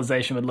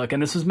civilization would look.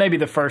 And this was maybe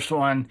the first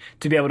one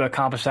to be able to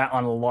accomplish that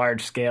on a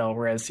large scale,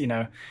 whereas,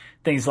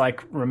 things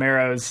like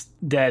Romero's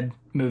Dead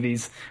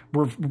movies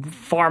were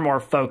far more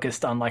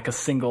focused on like a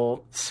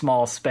single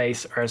small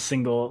space or a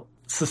single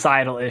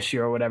societal issue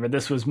or whatever.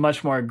 This was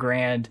much more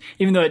grand,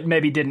 even though it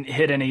maybe didn't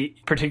hit any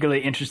particularly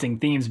interesting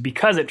themes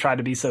because it tried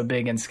to be so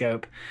big in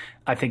scope.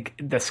 I think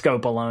the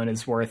scope alone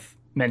is worth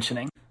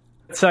mentioning.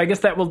 So I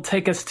guess that will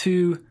take us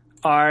to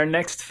our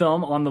next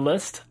film on the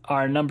list,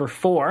 our number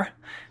 4,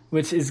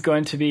 which is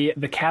going to be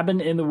The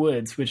Cabin in the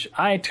Woods, which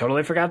I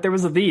totally forgot there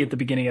was a "the" at the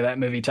beginning of that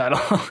movie title.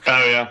 Oh,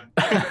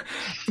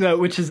 yeah.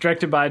 Which is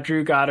directed by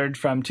Drew Goddard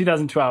from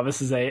 2012.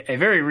 This is a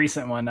very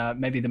recent one,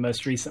 maybe the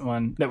most recent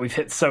one that we've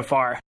hit so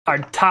far. Our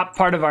top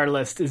part of our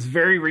list is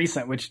very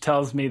recent, which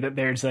tells me that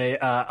there's a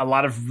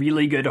lot of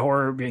really good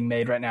horror being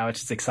made right now,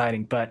 which is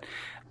exciting. But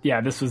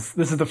yeah, this is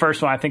the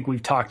first one I think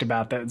we've talked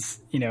about that's,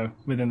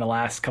 within the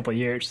last couple of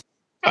years.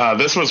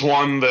 This was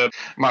one that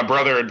my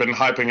brother had been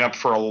hyping up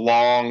for a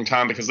long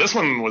time because this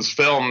one was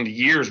filmed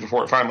years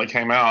before it finally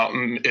came out,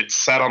 and it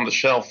sat on the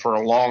shelf for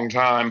a long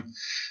time,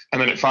 and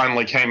then it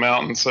finally came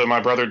out. And so my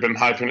brother had been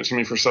hyping it to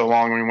me for so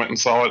long, and we went and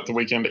saw it the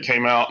weekend it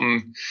came out,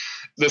 and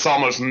this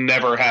almost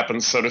never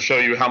happens. So to show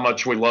you how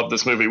much we love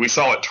this movie, we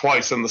saw it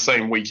twice in the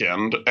same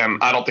weekend, and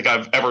I don't think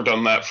I've ever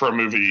done that for a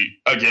movie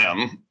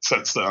again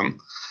since then.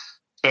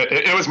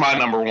 It was my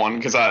number one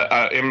because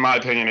in my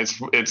opinion,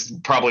 it's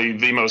probably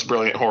the most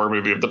brilliant horror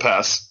movie of the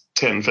past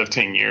 10,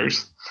 15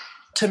 years.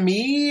 To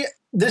me,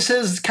 this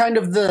is kind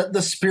of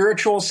the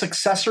spiritual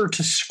successor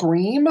to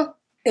Scream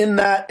in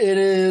that it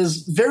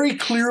is very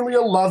clearly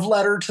a love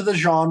letter to the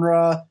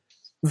genre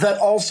that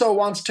also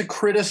wants to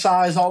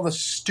criticize all the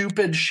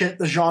stupid shit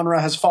the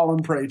genre has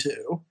fallen prey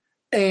to.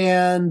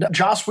 And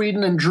Joss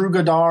Whedon and Drew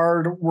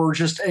Goddard were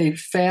just a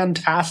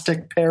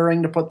fantastic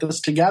pairing to put this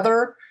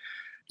together.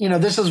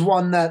 This is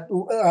one that,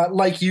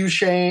 like you,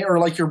 Shane, or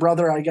like your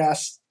brother, I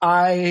guess,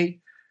 I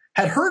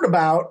had heard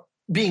about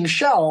being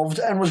shelved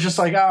and was just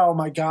like, oh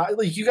my God,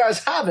 like, you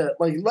guys have it.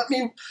 Like, let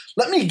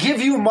me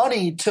give you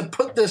money to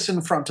put this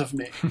in front of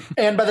me.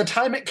 And by the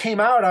time it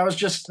came out, I was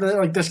just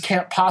like, this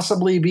can't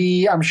possibly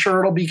be, I'm sure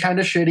it'll be kind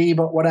of shitty,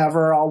 but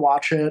whatever, I'll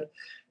watch it.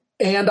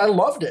 And I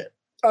loved it.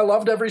 I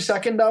loved every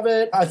second of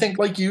it. I think,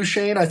 like you,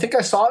 Shane, I think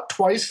I saw it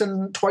twice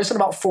in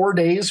about 4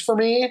 days for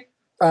me.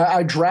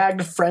 I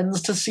dragged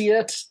friends to see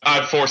it.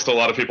 I've forced a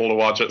lot of people to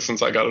watch it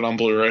since I got it on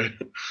Blu-ray.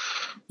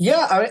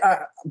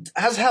 Yeah,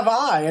 as have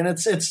I, and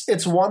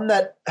it's one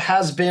that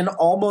has been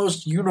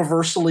almost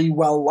universally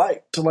well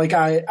liked. Like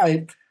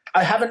I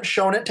haven't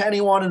shown it to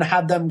anyone and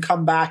had them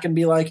come back and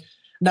be like,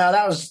 No,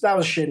 that was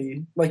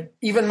shitty. Like,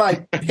 even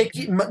my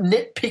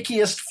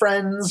nitpickiest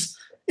friends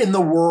in the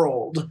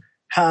world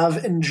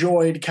have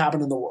enjoyed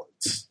Cabin in the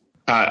Woods.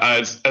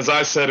 As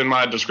I said in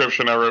my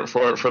description I wrote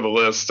for the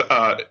list,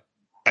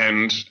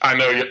 and I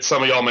know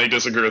some of y'all may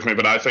disagree with me,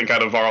 but I think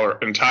out of our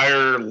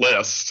entire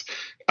list,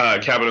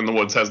 Cabin in the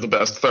Woods has the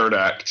best third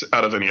act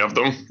out of any of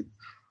them.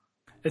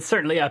 It's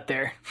certainly up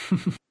there.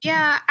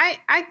 Yeah,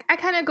 I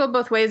kind of go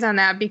both ways on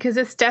that, because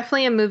it's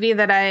definitely a movie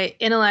that I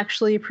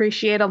intellectually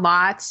appreciate a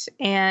lot.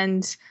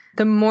 And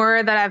the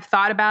more that I've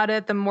thought about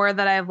it, the more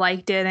that I've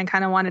liked it and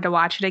kind of wanted to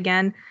watch it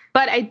again.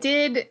 But I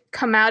did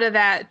come out of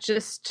that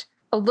just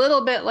a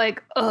little bit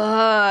like,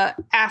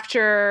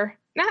 after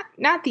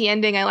not the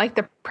ending. I like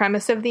the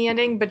premise of the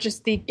ending, but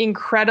just the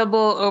incredible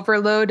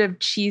overload of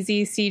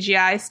cheesy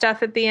CGI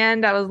stuff at the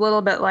end. I was a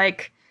little bit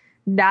like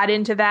not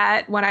into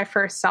that when I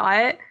first saw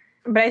it.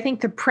 But I think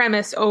the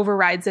premise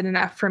overrides it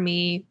enough for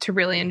me to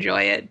really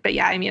enjoy it. But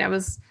yeah, I mean, I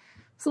was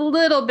a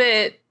little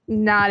bit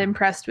not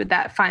impressed with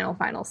that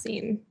final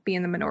scene,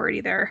 being the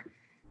minority there.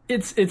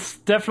 It's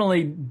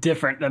definitely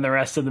different than the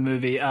rest of the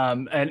movie.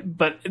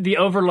 But the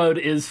overload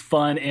is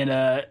fun in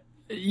a,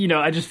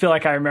 I just feel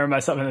like I remember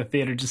myself in the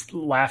theater just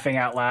laughing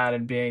out loud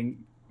and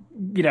being,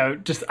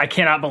 just, I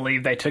cannot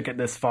believe they took it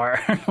this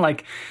far.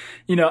 Like,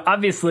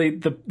 obviously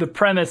the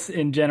premise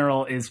in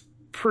general is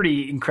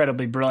pretty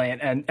incredibly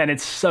brilliant, and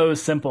it's so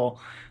simple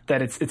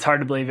that it's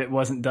hard to believe it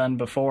wasn't done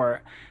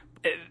before.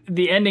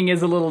 The ending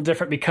is a little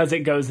different because it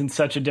goes in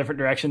such a different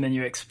direction than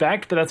you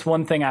expect, but that's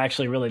one thing I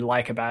actually really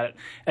like about it.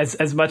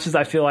 As much as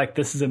I feel like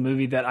this is a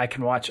movie that I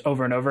can watch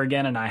over and over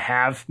again, and I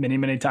have many,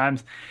 many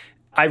times,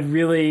 I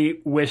really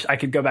wish I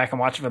could go back and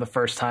watch it for the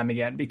first time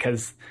again,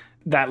 because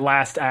that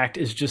last act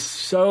is just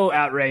so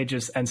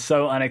outrageous and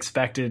so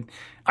unexpected.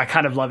 I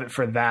kind of love it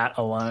for that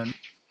alone.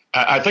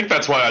 I think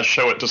that's why I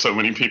show it to so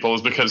many people,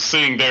 is because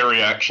seeing their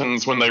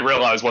reactions when they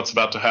realize what's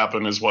about to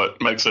happen is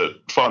what makes it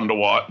fun to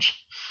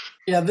watch.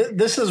 Yeah,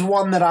 this is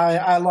one that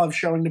I love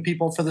showing to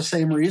people for the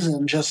same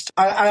reason. Just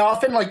I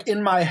often, like,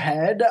 in my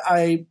head,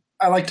 I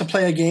like to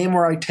play a game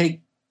where I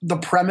take the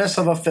premise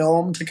of a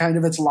film to kind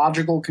of its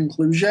logical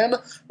conclusion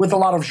with a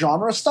lot of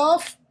genre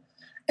stuff.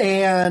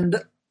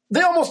 And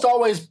they almost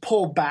always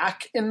pull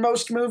back in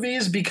most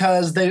movies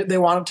because they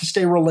want it to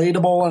stay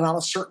relatable and on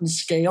a certain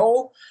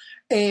scale.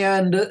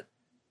 And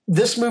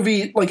this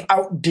movie, like,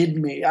 outdid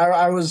me.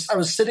 I was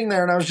sitting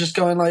there and I was just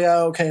going like,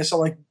 oh, okay, so,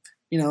 like,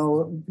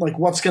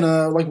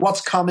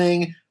 what's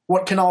coming?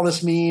 What can all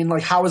this mean?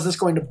 Like, how is this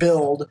going to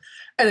build?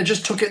 And it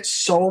just took it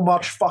so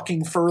much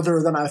fucking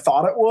further than I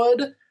thought it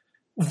would,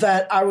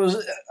 that I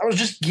was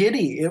just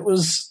giddy. It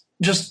was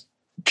just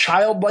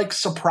childlike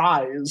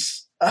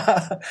surprise.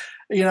 I'm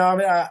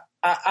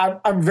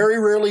very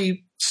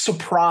rarely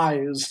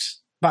surprised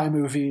by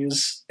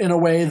movies in a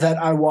way that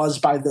I was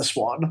by this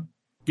one.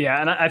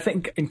 Yeah, and I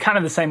think in kind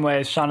of the same way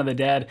as Shaun of the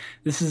Dead,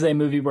 this is a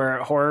movie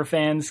where horror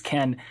fans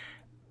can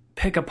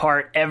pick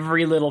apart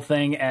every little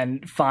thing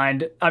and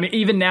find,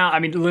 even now,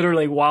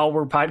 literally while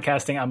we're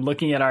podcasting, I'm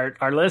looking at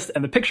our list,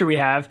 and the picture we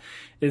have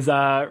is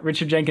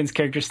Richard Jenkins'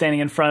 character standing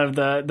in front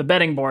of the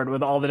betting board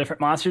with all the different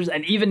monsters.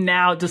 And even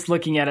now, just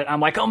looking at it, I'm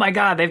like, oh my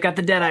God, they've got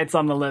the Deadites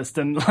on the list.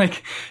 And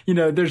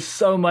there's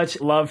so much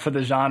love for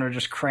the genre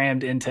just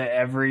crammed into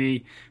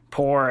every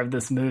pore of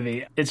this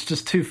movie. It's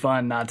just too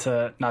fun not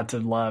to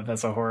love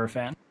as a horror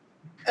fan.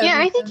 Yeah,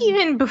 I think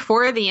even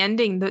before the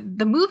ending,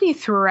 the movie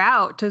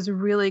throughout does a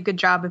really good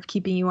job of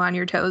keeping you on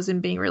your toes and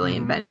being really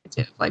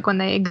inventive. Like when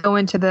they go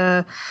into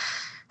the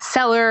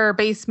cellar or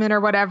basement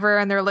or whatever,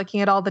 and they're looking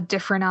at all the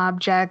different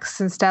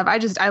objects and stuff.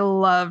 I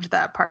loved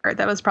that part.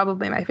 That was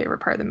probably my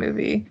favorite part of the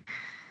movie.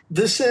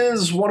 This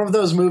is one of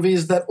those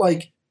movies that,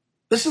 like,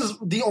 this is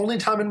the only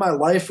time in my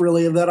life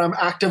really that I'm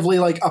actively,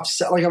 like,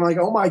 upset. Like, I'm like,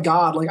 oh my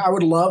God, like, I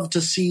would love to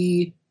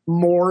see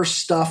more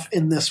stuff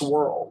in this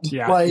world.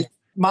 Yeah. Like,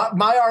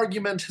 my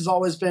argument has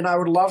always been I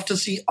would love to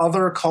see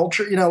other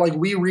culture, like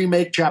we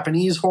remake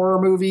Japanese horror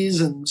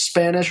movies and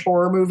Spanish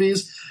horror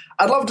movies.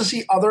 I'd love to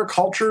see other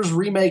cultures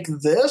remake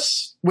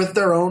this with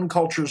their own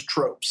culture's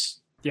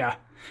tropes. Yeah.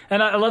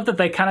 And I love that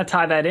they kind of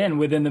tie that in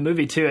within the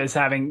movie too, as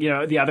having,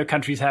 the other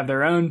countries have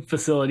their own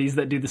facilities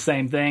that do the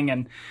same thing.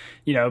 And,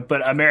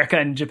 but America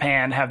and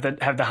Japan have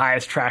the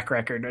highest track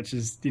record, which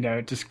is,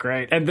 just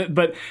great. And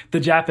but the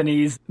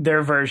Japanese,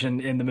 their version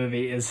in the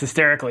movie is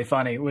hysterically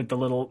funny with the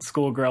little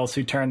schoolgirls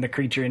who turn the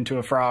creature into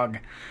a frog.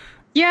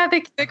 Yeah,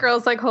 the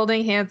girls like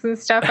holding hands and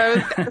stuff.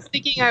 I was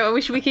thinking I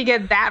wish we could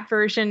get that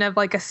version of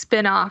like a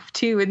spin-off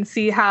too and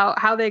see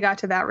how they got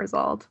to that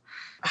result.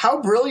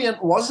 How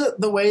brilliant was it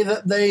the way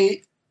that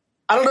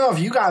I don't know if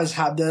you guys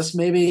had this,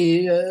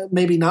 maybe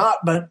not,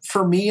 but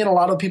for me and a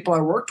lot of people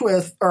I worked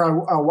with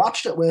or I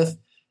watched it with,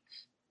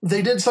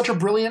 they did such a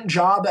brilliant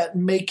job at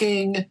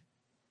making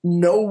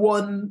no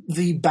one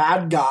the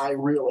bad guy,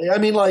 really. I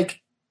mean,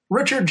 like,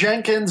 Richard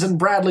Jenkins and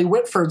Bradley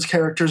Whitford's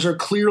characters are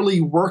clearly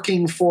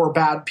working for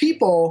bad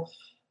people,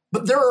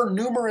 but there are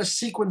numerous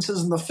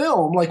sequences in the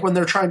film, like when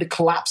they're trying to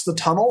collapse the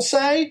tunnel,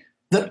 say,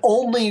 that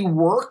only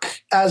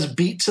work as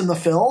beats in the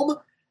film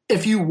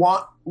if you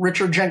want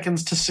Richard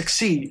Jenkins to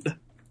succeed.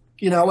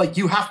 Like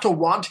you have to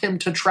want him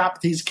to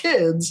trap these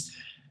kids.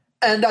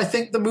 And I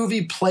think the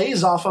movie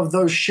plays off of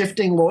those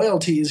shifting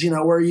loyalties,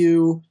 where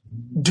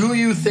do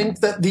you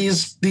think that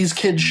these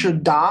kids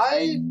should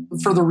die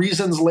for the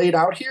reasons laid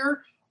out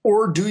here?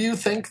 Or do you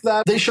think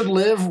that they should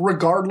live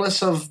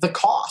regardless of the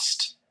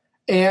cost?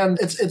 And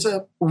it's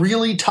a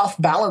really tough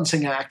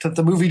balancing act that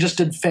the movie just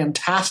did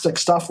fantastic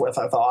stuff with,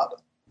 I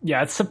thought.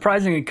 Yeah, it's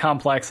surprisingly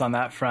complex on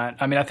that front.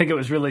 I mean, I think it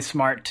was really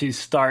smart to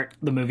start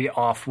the movie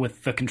off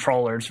with the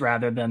controllers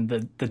rather than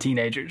the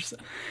teenagers.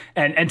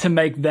 And to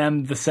make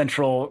them the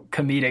central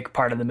comedic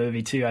part of the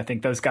movie, too. I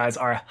think those guys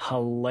are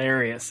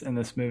hilarious in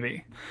this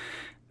movie.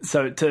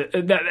 So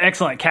that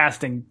excellent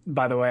casting,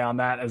 by the way, on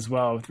that as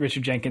well, with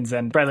Richard Jenkins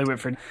and Bradley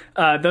Whitford.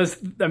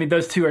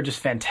 Those two are just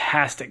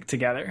fantastic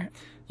together.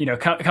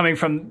 Coming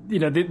from,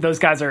 those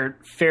guys are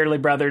Fairley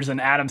Brothers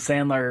and Adam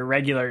Sandler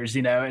regulars,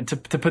 and to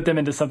put them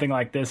into something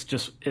like this,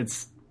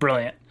 it's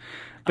brilliant.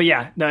 But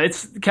yeah, no,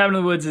 it's Cabin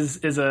in the Woods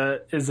is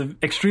a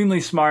extremely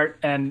smart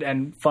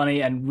and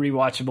funny and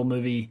rewatchable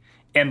movie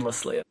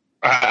endlessly.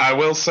 I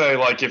will say,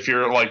 like, if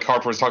you're, like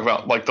Harper was talking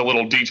about, like, the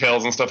little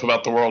details and stuff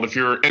about the world, if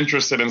you're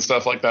interested in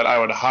stuff like that, I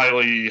would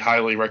highly,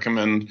 highly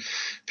recommend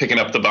picking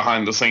up the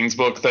behind-the-scenes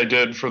book they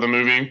did for the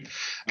movie,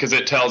 because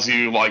it tells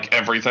you, like,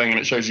 everything, and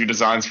it shows you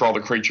designs for all the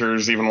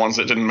creatures, even ones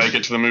that didn't make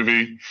it to the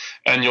movie,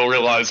 and you'll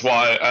realize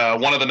why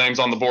one of the names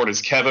on the board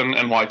is Kevin,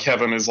 and why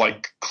Kevin is,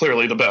 like,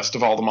 clearly the best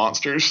of all the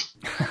monsters.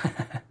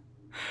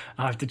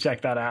 I'll have to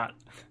check that out.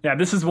 Yeah,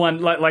 this is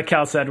one, like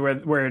Cal said,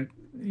 where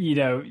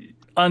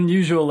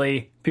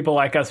unusually people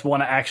like us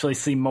want to actually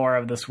see more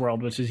of this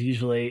world, which is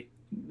usually,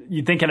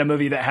 you'd think in a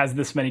movie that has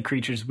this many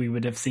creatures, we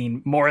would have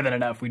seen more than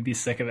enough. We'd be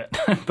sick of it.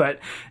 But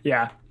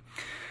yeah.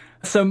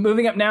 So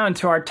moving up now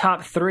into our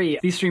top three,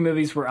 these three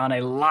movies were on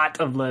a lot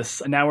of lists.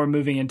 And now we're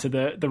moving into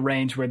the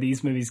range where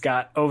these movies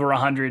got over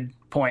 100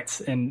 points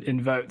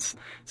in votes.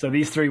 So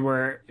these three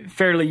were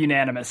fairly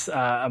unanimous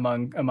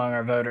among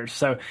our voters.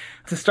 So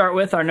to start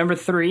with, our number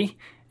three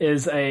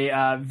is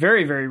a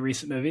very, very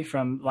recent movie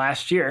from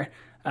last year.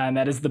 And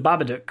that is The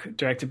Babadook,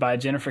 directed by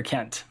Jennifer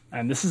Kent.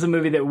 And this is a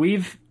movie that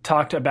we've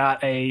talked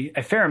about a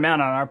fair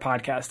amount on our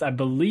podcast. I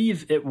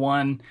believe it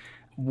won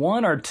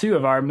one or two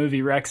of our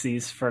movie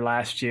Rexies for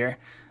last year.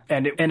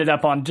 And it ended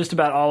up on just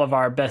about all of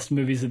our best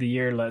movies of the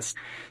year list.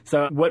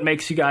 So what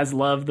makes you guys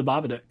love The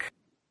Babadook?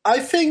 I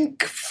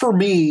think for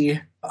me,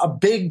 a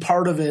big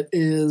part of it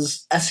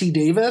is Essie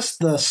Davis,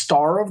 the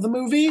star of the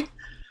movie,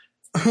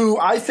 who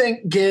I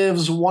think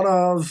gives one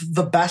of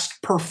the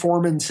best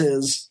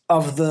performances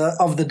of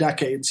the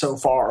decade so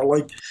far.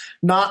 Like,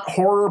 not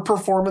horror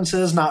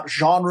performances, not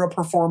genre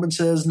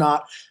performances,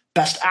 not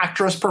best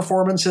actress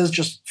performances,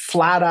 just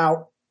flat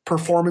out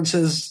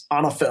performances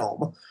on a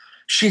film.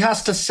 She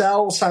has to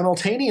sell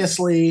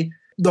simultaneously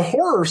the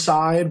horror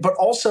side, but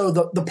also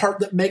the part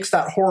that makes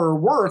that horror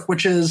work,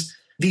 which is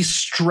the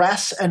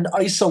stress and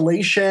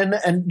isolation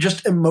and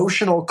just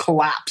emotional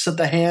collapse at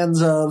the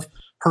hands of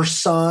her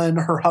son,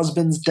 her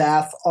husband's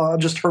death,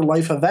 just her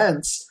life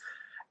events.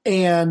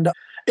 And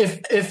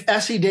if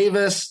Essie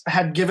Davis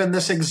had given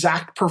this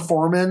exact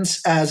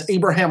performance as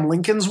Abraham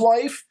Lincoln's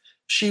wife,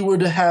 she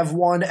would have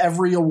won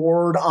every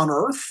award on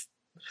earth.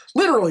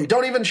 Literally,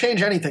 don't even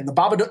change anything. The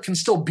Babadook can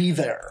still be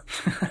there.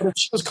 But if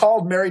she was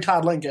called Mary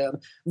Todd Lincoln,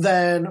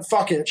 then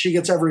fuck it, she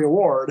gets every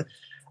award.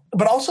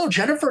 But also,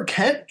 Jennifer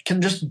Kent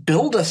can just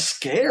build a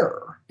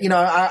scare.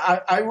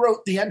 I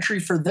wrote the entry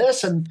for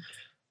this, and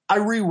I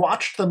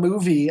rewatched the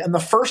movie, and the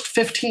first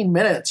 15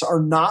 minutes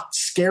are not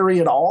scary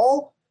at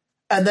all.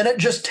 And then it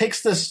just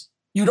takes this,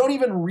 you don't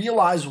even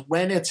realize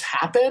when it's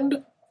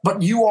happened,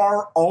 but you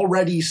are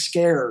already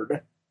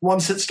scared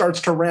once it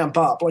starts to ramp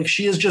up. Like,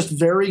 she is just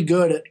very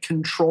good at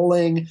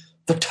controlling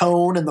the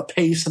tone and the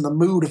pace and the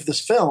mood of this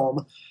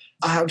film.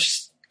 I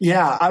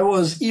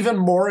was even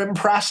more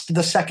impressed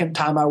the second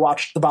time I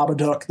watched The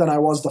Babadook than I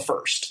was the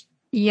first.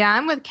 Yeah,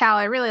 I'm with Cal.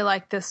 I really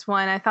liked this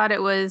one. I thought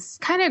it was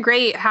kind of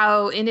great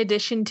how, in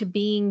addition to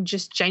being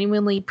just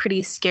genuinely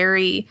pretty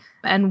scary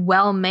and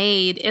well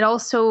made, it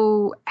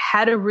also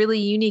had a really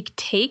unique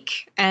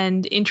take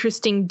and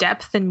interesting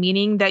depth and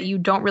meaning that you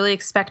don't really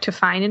expect to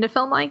find in a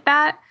film like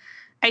that.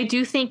 I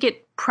do think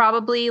it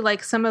probably,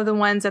 like some of the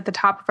ones at the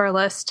top of our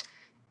list,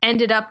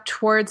 ended up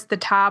towards the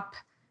top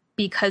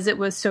because it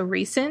was so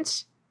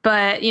recent.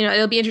 But,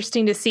 it'll be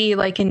interesting to see,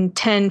 like, in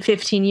 10,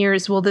 15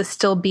 years, will this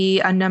still be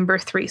a number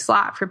 3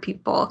 slot for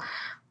people?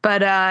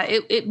 But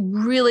it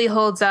really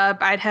holds up.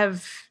 I'd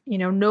have,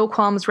 no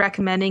qualms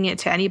recommending it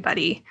to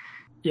anybody.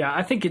 Yeah,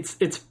 I think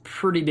it's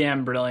pretty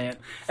damn brilliant.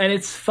 And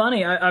it's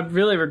funny, I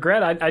really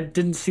regret I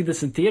didn't see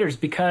this in theaters,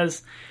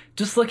 because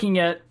just looking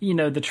at,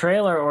 the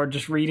trailer or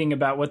just reading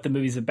about what the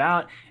movie's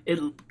about,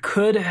 it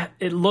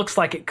looks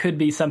like it could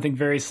be something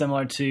very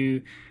similar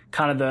to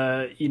kind of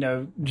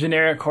the,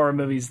 generic horror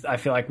movies I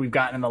feel like we've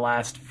gotten in the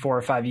last 4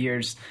 or 5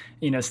 years,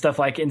 stuff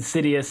like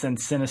Insidious and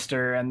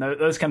Sinister and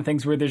those kind of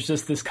things, where there's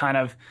just this kind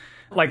of,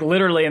 like,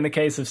 literally in the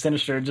case of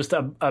Sinister, just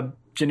a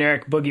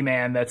generic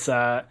boogeyman that's,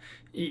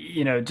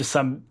 just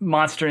some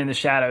monster in the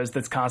shadows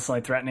that's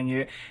constantly threatening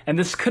you. And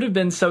this could have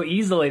been so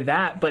easily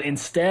that, but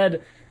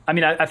instead, I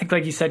mean, I think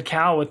like you said,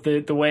 Cal, with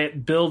the way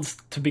it builds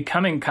to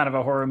becoming kind of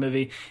a horror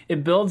movie,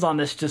 it builds on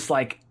this just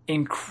like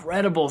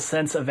incredible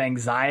sense of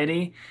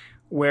anxiety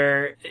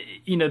where,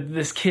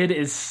 this kid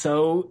is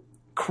so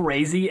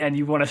crazy and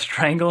you want to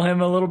strangle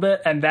him a little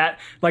bit, and that,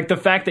 like, the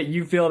fact that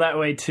you feel that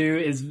way too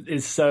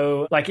is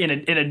so, like, in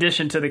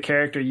addition to the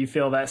character you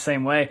feel that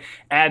same way,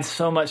 adds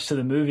so much to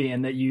the movie,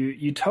 and that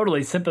you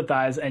totally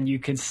sympathize, and you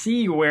can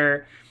see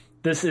where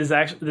this is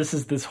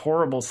this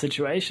horrible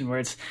situation where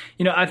it's,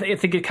 I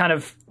think it kind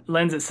of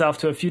lends itself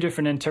to a few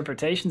different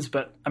interpretations.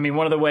 But I mean,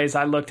 one of the ways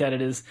I looked at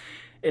it is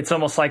it's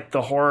almost like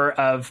the horror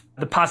of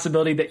the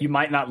possibility that you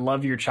might not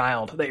love your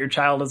child, that your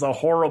child is a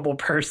horrible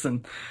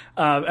person.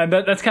 And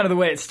that's kind of the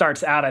way it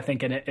starts out, I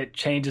think, and it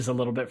changes a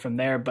little bit from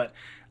there. But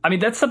I mean,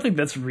 that's something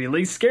that's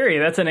really scary.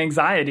 That's an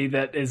anxiety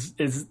that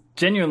is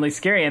genuinely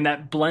scary, and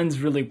that blends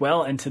really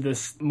well into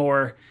this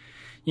more,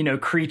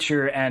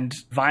 creature and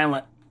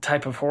violent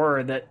type of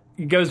horror that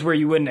goes where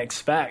you wouldn't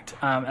expect.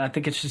 And I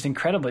think it's just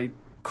incredibly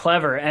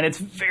clever, and it's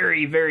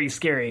very, very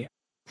scary.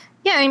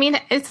 Yeah, I mean,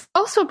 it's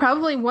also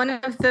probably one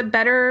of the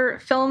better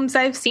films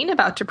I've seen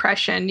about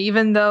depression,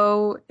 even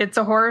though it's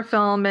a horror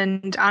film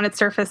and on its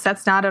surface,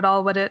 that's not at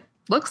all what it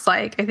looks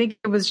like. I think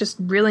it was just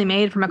really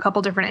made from a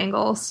couple different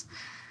angles.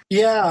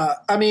 Yeah,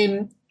 I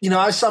mean,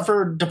 I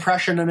suffered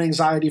depression and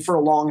anxiety for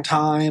a long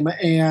time,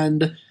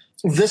 and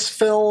this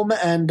film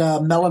and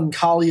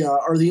Melancholia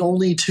are the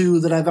only two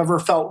that I've ever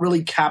felt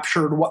really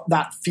captured what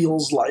that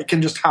feels like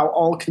and just how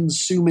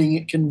all-consuming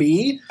it can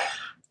be.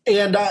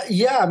 And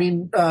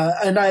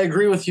and I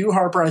agree with you,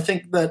 Harper. I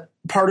think that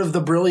part of the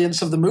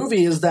brilliance of the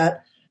movie is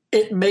that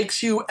it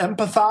makes you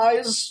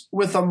empathize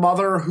with a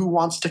mother who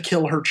wants to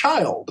kill her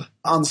child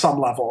on some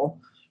level,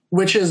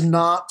 which is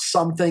not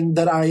something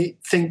that I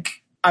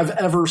think I've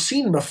ever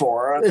seen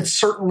before. It's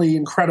certainly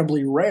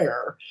incredibly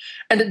rare.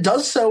 And it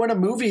does so in a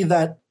movie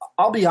that,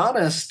 I'll be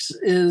honest,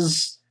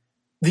 is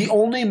the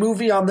only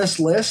movie on this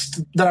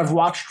list that I've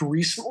watched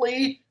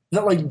recently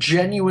that, like,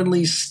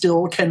 genuinely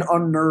still can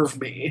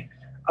unnerve me.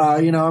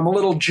 I'm a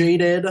little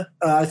jaded.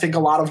 I think a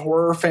lot of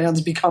horror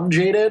fans become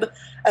jaded.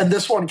 And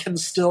this one can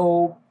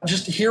still,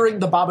 just hearing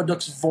the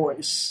Babadook's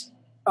voice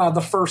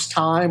the first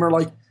time, or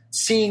like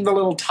seeing the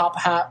little top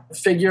hat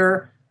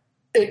figure,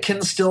 it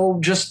can still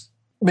just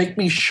make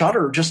me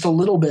shudder just a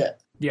little bit.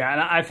 Yeah,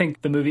 and I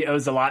think the movie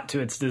owes a lot to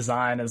its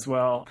design as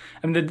well.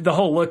 I mean, the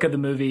whole look of the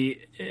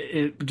movie,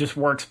 it just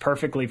works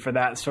perfectly for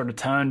that sort of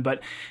tone.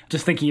 But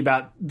just thinking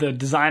about the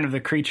design of the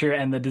creature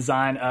and the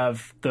design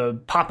of the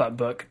pop-up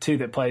book, too,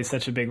 that plays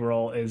such a big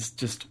role, is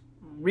just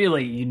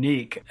really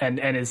unique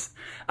and is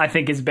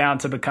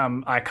bound to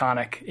become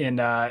iconic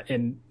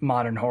in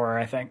modern horror,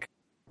 I think.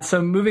 So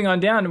moving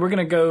on down, we're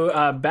going to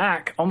go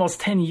back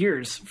almost 10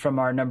 years from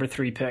our number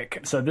 3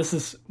 pick. So this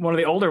is one of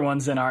the older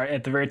ones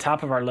at the very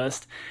top of our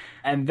list.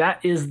 And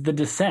that is The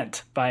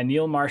Descent by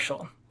Neil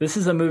Marshall. This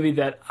is a movie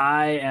that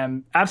I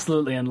am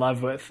absolutely in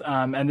love with.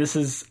 And this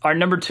is our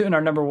number 2 and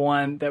our number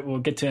 1 that we'll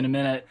get to in a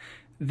minute.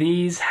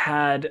 These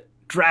had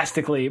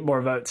drastically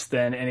more votes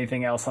than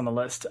anything else on the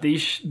list.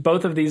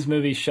 Both of these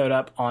movies showed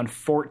up on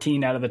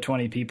 14 out of the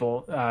 20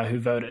 people who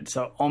voted.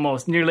 So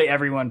almost nearly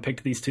everyone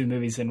picked these two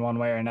movies in one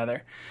way or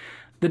another.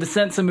 The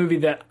Descent's a movie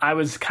that I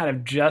was kind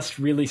of just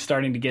really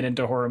starting to get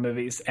into horror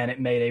movies, and it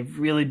made a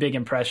really big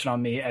impression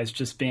on me as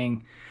just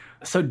being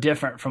so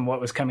different from what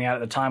was coming out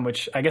at the time,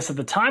 which I guess at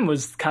the time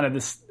was kind of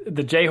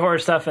the J-horror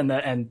stuff and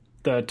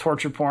the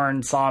torture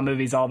porn, Saw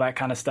movies, all that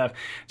kind of stuff.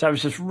 So I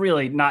was just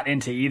really not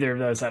into either of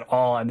those at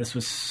all, and this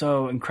was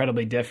so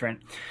incredibly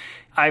different.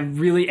 I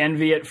really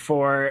envy it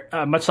for,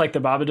 much like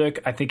The Babadook,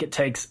 I think it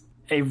takes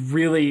a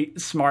really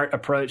smart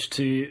approach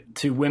to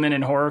women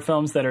in horror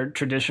films that are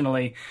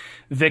traditionally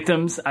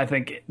victims. I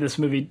think this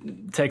movie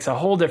takes a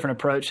whole different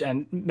approach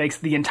and makes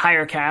the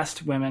entire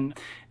cast women,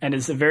 and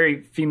is a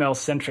very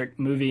female-centric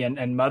movie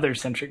and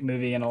mother-centric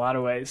movie in a lot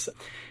of ways.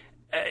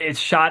 It's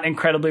shot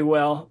incredibly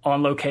well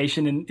on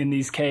location in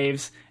these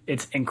caves.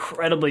 It's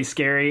incredibly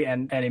scary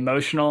and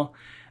emotional.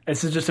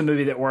 This is just a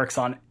movie that works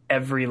on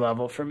every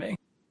level for me.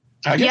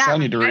 I guess I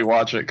need to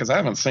rewatch it because I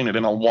haven't seen it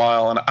in a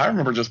while, and I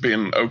remember just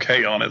being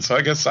okay on it. So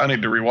I guess I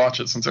need to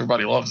rewatch it since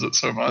everybody loves it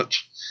so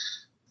much.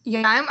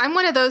 Yeah, I'm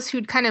one of those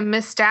who'd kind of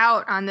missed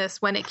out on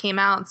this when it came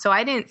out, so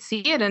I didn't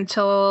see it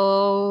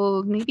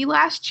until maybe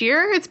last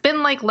year. It's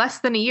been like less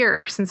than a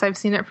year since I've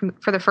seen it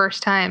for the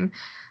first time,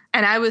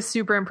 and I was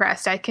super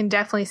impressed. I can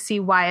definitely see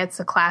why it's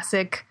a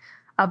classic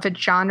of its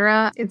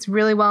genre. It's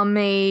really well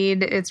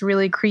made. It's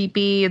really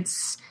creepy.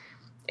 It's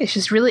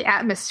just really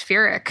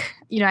atmospheric.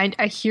 You know,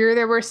 I hear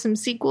there were some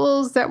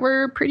sequels that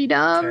were pretty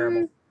dumb.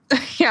 Terrible.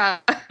 Yeah.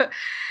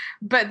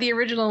 But the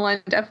original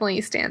one definitely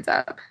stands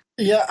up.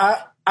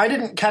 Yeah, I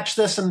didn't catch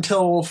this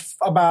until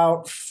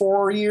about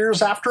 4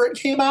 years after it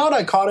came out.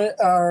 I caught it,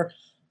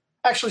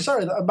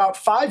 about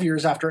 5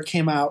 years after it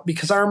came out,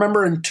 because I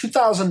remember in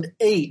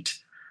 2008,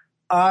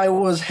 I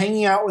was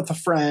hanging out with a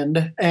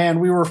friend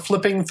and we were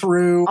flipping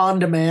through On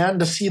Demand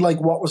to see like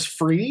what was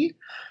free.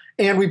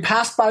 And we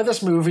passed by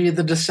this movie,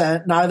 The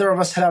Descent. Neither of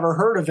us had ever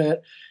heard of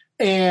it.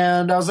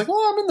 And I was like, well,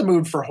 I'm in the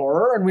mood for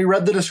horror. And we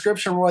read the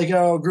description. We're like,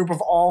 oh, a group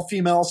of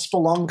all-female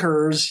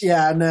spelunkers.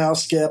 Yeah, no,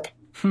 skip.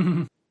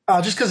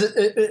 Just because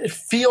it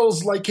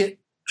feels like it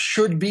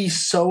should be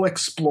so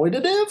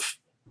exploitative.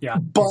 Yeah.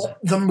 But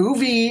the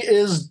movie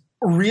is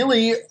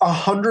really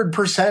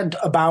 100%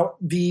 about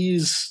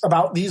these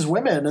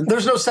women. And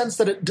there's no sense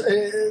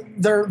that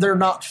they're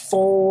not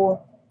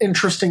full,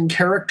 interesting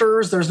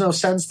characters. There's no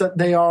sense that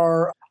they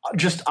are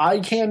just eye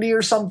candy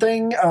or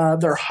something.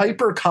 They're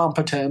hyper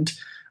competent.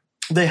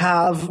 They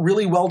have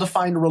really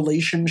well-defined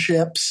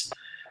relationships.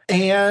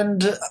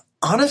 And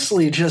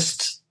honestly, it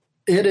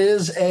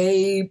is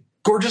a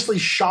gorgeously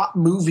shot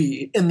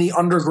movie in the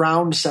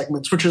underground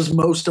segments, which is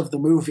most of the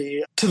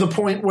movie, to the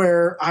point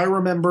where I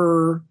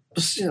remember,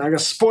 I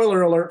guess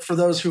spoiler alert for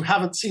those who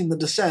haven't seen The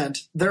Descent,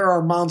 there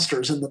are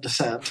monsters in The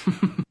Descent.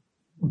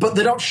 But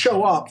they don't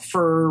show up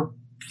for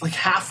like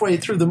halfway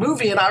through the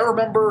movie. And I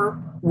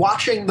remember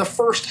watching the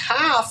first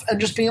half and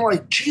just being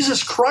like,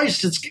 Jesus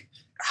Christ,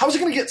 how's it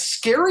going to get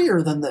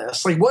scarier than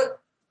this? Like,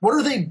 what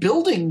are they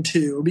building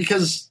to?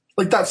 Because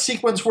like that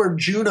sequence where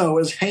Juno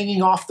is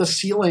hanging off the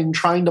ceiling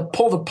trying to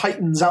pull the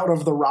pythons out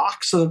of the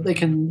rock so that they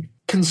can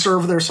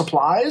conserve their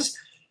supplies.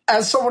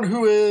 As someone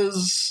who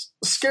is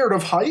scared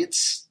of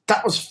heights,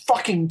 that was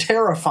fucking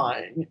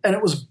terrifying. And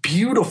it was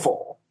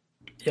beautiful.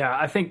 Yeah,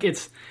 I think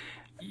it's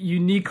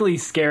uniquely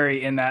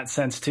scary in that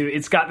sense too.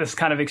 It's got this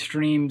kind of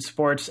extreme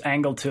sports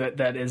angle to it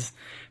that is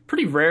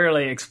pretty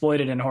rarely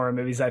exploited in horror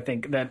movies. I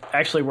think that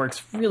actually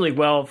works really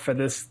well for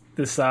this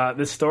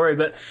story.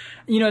 But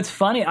it's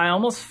funny. I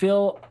almost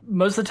feel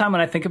most of the time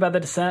when I think about The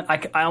Descent,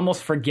 I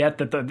almost forget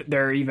that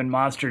there are even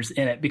monsters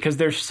in it because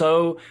they're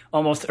so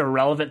almost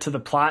irrelevant to the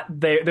plot.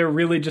 They're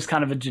really just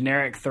kind of a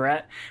generic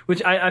threat,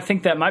 which I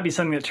think that might be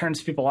something that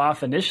turns people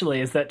off initially.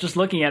 Is that just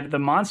looking at it, the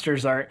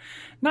monsters are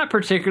not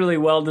particularly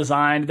well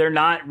designed. They're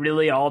not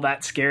really all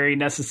that scary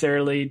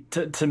necessarily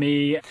to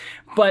me.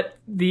 But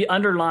the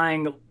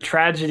underlying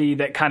tragedy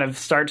that kind of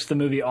starts the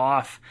movie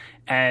off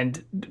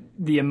and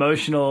the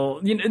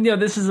emotional,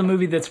 this is a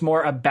movie that's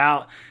more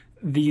about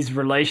these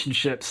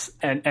relationships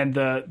and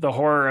the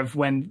horror of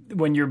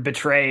when you're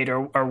betrayed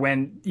or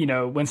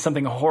when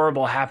something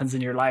horrible happens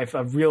in your life,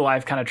 a real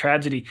life kind of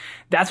tragedy.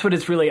 That's what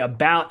it's really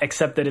about,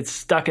 except that it's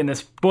stuck in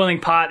this boiling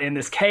pot in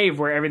this cave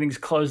where everything's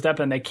closed up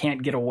and they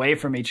can't get away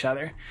from each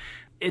other.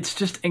 It's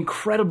just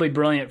incredibly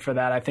brilliant for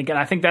that, I think. And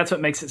I think that's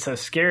what makes it so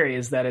scary,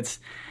 is that it's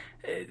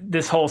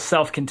this whole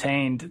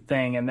self-contained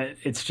thing, and that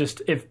it's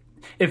just,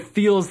 it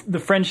feels, the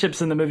friendships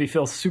in the movie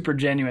feel super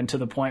genuine to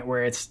the point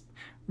where it's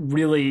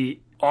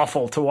really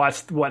awful to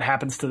watch what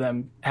happens to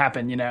them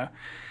happen.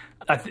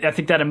 I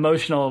think that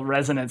emotional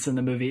resonance in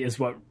the movie is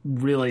what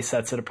really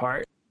sets it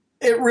apart.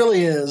 It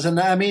really is. And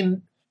I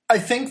mean, I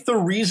think the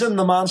reason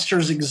the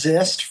monsters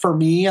exist for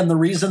me, and the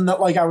reason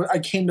that like I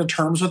came to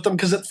terms with them,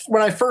 because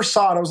when I first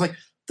saw it, I was like,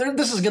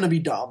 this is going to be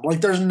dumb. Like,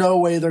 there's no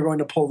way they're going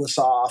to pull this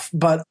off.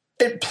 But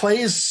it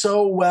plays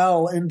so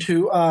well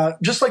into,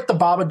 just like the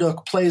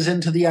Babadook plays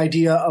into the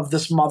idea of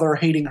this mother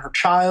hating her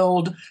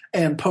child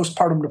and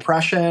postpartum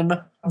depression.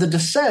 The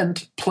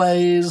Descent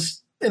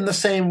plays in the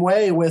same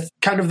way with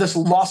kind of this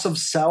loss of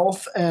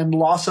self and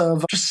loss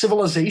of just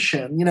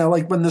civilization.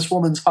 Like when this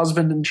woman's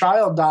husband and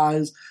child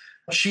dies,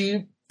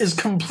 she is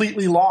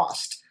completely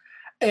lost.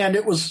 And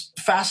it was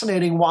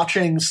fascinating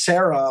watching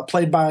Sarah,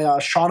 played by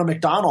Shauna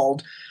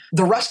McDonald.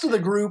 The rest of the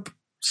group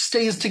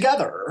stays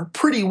together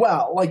pretty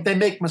well. Like, they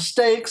make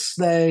mistakes,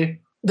 they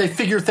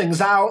figure things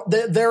out.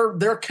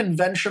 They're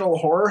conventional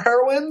horror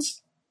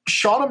heroines.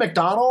 Shauna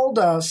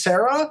McDonald,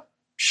 Sarah,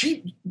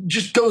 she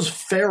just goes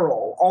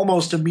feral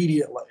almost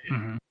immediately.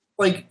 Mm-hmm.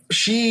 Like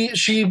she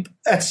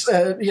at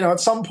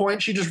some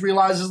point she just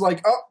realizes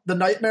like, oh, the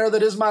nightmare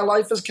that is my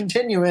life is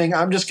continuing.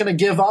 I'm just going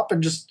to give up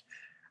and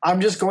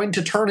I'm just going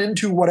to turn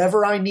into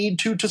whatever I need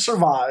to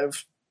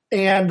survive.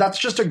 And that's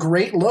just a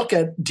great look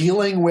at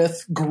dealing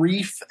with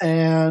grief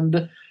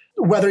and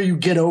whether you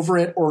get over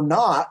it or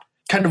not,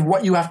 kind of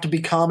what you have to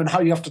become and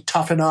how you have to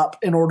toughen up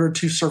in order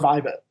to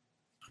survive it.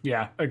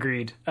 Yeah,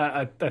 agreed.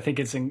 I think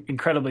it's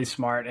incredibly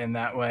smart in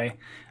that way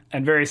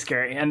and very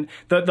scary. And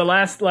the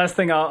last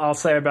thing I'll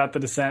say about The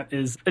Descent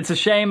is it's a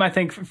shame, I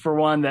think, for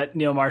one, that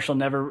Neil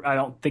Marshall I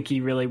don't think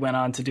he really went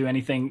on to do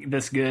anything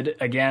this good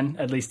again.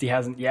 At least he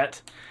hasn't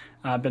yet.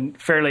 I've been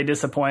fairly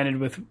disappointed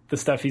with the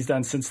stuff he's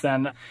done since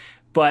then.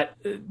 But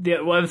the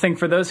other thing,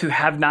 for those who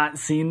have not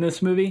seen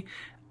this movie,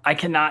 I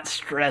cannot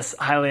stress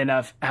highly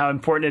enough how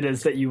important it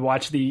is that you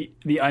watch the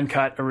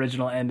uncut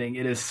original ending.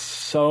 It is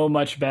so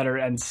much better,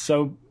 and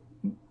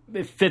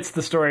it fits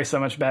the story so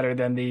much better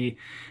than the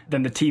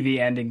TV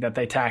ending that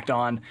they tacked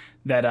on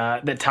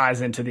that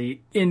ties into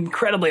the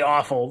incredibly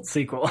awful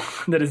sequel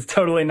that is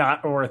totally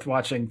not worth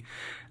watching.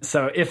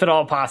 So if at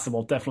all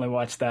possible, definitely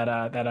watch that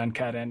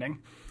uncut ending.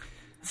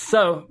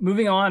 So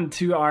moving on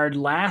to our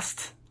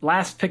last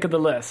pick of the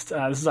list.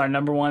 This is our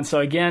number one. So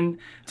again,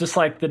 just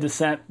like The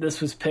Descent,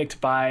 this was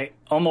picked by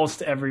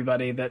almost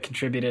everybody that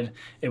contributed.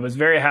 It was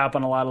very high up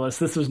on a lot of lists.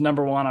 This was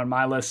number one on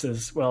my list,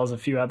 as well as a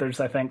few others,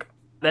 I think.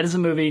 That is a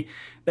movie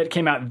that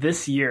came out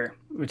this year,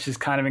 which is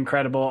kind of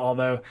incredible.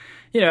 Although,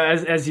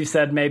 as you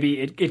said, maybe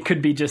it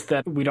could be just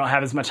that we don't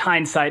have as much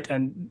hindsight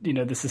and,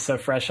 this is so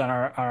fresh on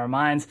our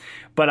minds.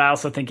 But I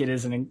also think it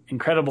is an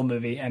incredible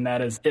movie, and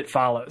that is It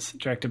Follows,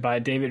 directed by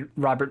David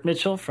Robert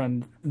Mitchell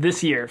from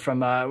this year, from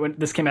when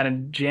this came out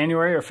in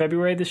January or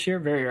February this year,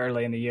 very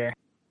early in the year.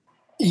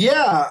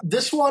 Yeah,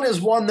 this one is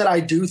one that I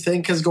do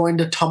think is going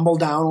to tumble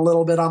down a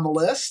little bit on the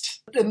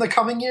list in the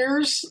coming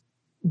years.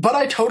 But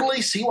I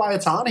totally see why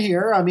it's on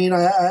here. I mean,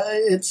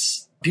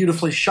 it's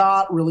beautifully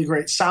shot, really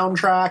great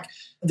soundtrack.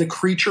 The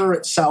creature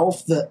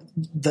itself, the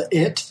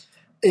It,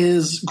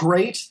 is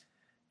great.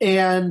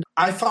 And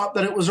I thought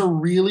that it was a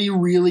really,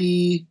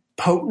 really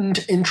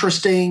potent,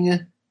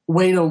 interesting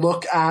way to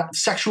look at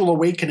sexual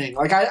awakening.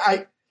 Like,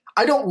 I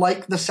don't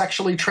like the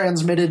sexually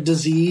transmitted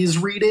disease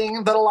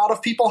reading that a lot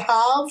of people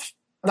have.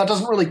 That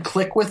doesn't really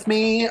click with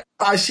me.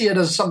 I see it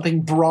as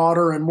something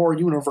broader and more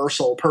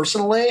universal,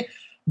 personally.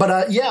 But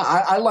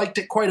I liked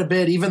it quite a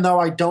bit, even though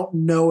I don't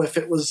know if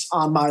it was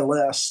on my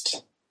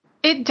list.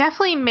 It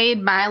definitely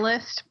made my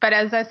list, but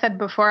as I said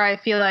before, I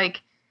feel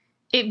like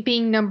it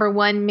being number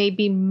one may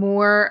be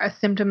more a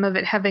symptom of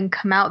it having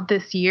come out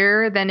this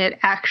year than it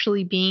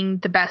actually being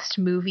the best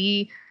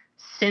movie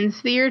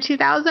since the year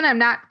 2000. I'm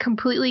not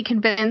completely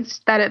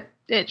convinced that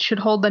it should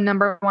hold the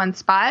number one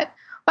spot.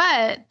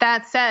 But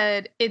that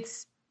said,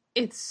 it's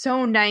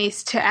so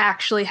nice to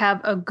actually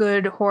have a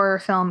good horror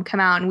film come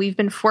out. And we've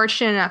been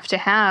fortunate enough to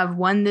have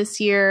one this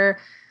year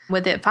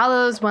with It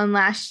Follows, one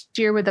last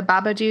year with The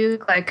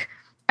Babadook. Like,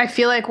 I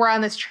feel like we're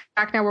on this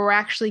track now where we're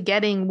actually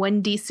getting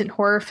one decent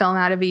horror film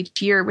out of each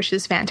year, which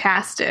is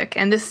fantastic.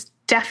 And this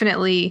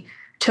definitely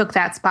took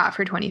that spot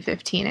for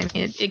 2015. I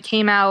mean, it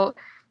came out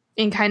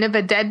in kind of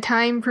a dead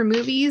time for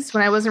movies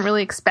when I wasn't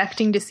really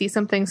expecting to see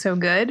something so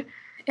good.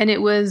 And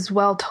it was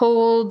well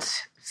told,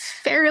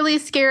 fairly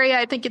scary.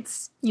 I think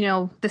it's,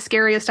 the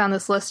scariest on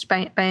this list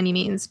by any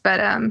means, but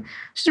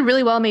just a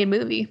really well-made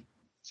movie.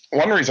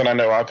 One reason I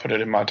know I put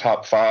it in my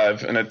top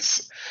 5, and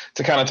it's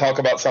to kind of talk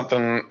about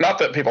something, not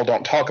that people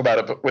don't talk about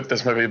it but with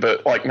this movie,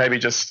 but like maybe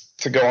just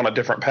to go on a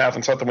different path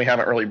and something we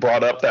haven't really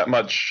brought up that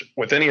much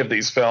with any of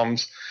these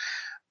films.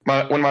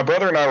 When my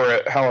brother and I were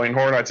at Halloween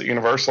Horror Nights at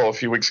Universal a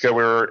few weeks ago,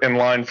 we were in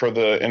line for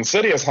the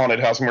Insidious haunted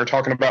house, and we were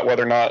talking about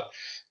whether or not,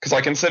 because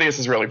like Insidious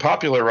is really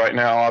popular right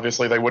now,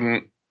 obviously they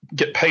wouldn't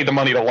get paid the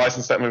money to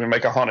license that movie and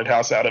make a haunted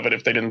house out of it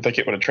if they didn't think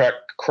it would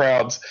attract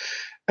crowds.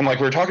 And like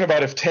we were talking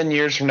about if 10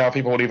 years from now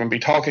people would even be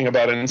talking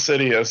about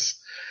Insidious.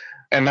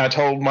 And I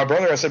told my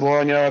brother, I said,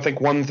 well, I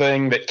think one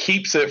thing that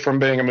keeps it from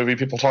being a movie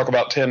people talk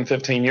about 10,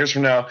 15 years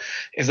from now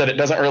is that it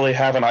doesn't really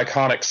have an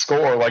iconic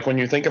score. Like when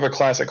you think of a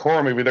classic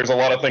horror movie, there's a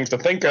lot of things to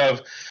think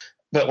of,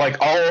 but like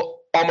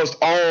almost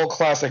all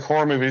classic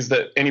horror movies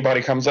that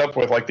anybody comes up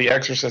with, like The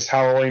Exorcist,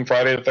 Halloween,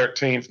 Friday the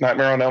 13th,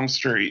 Nightmare on Elm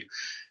Street,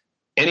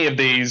 any of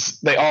these,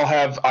 they all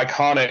have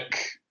iconic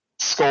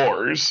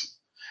scores.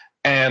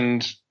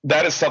 And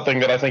that is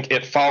something that I think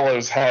It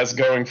Follows has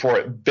going for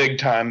it big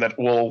time that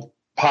will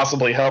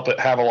possibly help it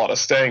have a lot of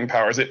staying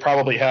powers. It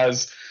probably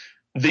has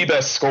the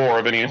best score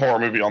of any horror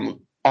movie on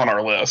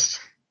our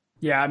list.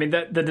 Yeah, I mean,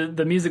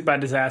 the music by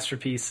Disaster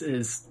Piece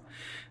is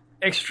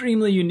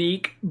extremely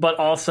unique, but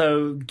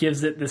also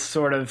gives it this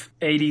sort of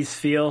 80s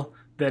feel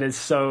that is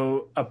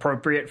so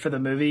appropriate for the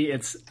movie.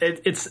 It's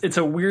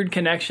a weird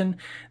connection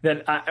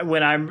that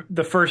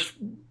the first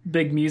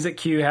big music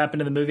cue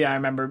happened in the movie, I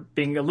remember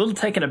being a little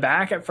taken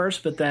aback at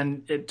first, but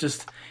then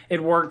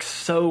it works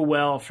so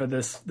well for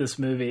this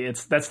movie.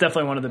 That's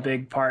definitely one of the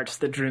big parts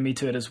that drew me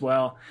to it as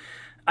well.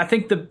 I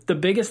think the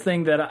biggest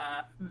thing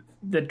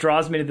that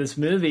draws me to this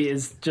movie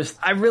is just,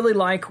 I really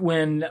like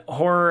when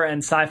horror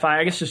and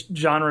sci-fi, I guess just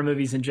genre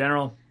movies in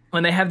general,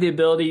 when they have the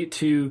ability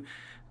to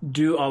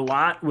do a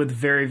lot with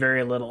very,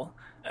 very little.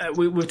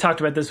 We've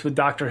talked about this with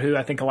Doctor Who.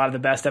 I think a lot of the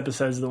best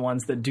episodes are the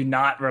ones that do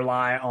not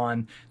rely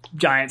on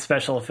giant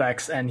special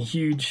effects and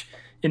huge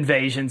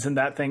invasions and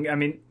that thing. I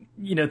mean,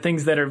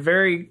 things that are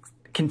very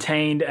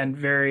contained and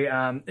very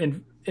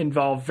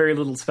involve very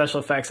little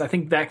special effects. I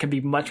think that could be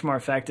much more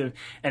effective,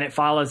 and It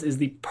Follows is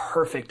the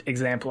perfect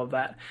example of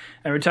that.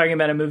 And we're talking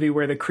about a movie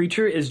where the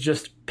creature is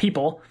just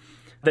people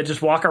that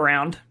just walk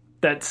around,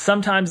 that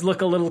sometimes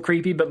look a little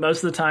creepy, but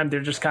most of the time they're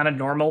just kind of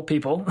normal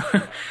people.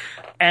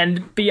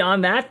 And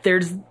beyond that,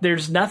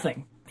 there's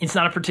nothing. It's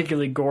not a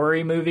particularly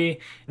gory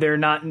movie. There are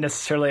not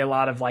necessarily a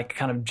lot of like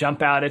kind of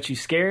jump out at you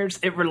scares.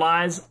 It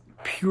relies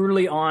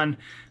purely on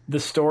the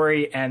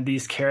story and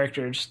these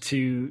characters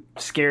to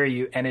scare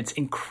you, and it's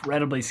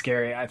incredibly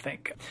scary, I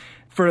think.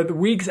 For the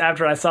weeks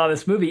after I saw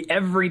this movie,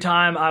 every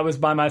time I was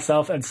by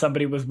myself and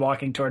somebody was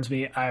walking towards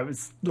me, I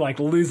was like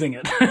losing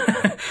it.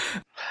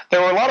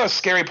 There were a lot of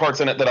scary parts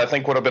in it that I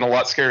think would have been a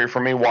lot scarier for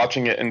me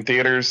watching it in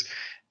theaters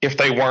if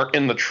they weren't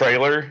in the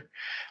trailer.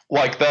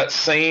 Like that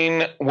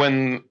scene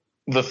when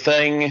the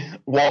Thing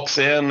walks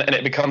in and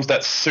it becomes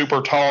that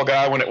super tall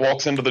guy when it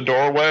walks into the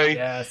doorway.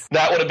 Yes.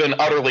 That would have been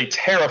utterly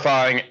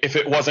terrifying if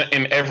it wasn't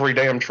in every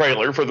damn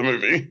trailer for the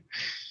movie.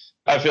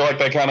 I feel like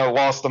they kind of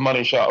lost the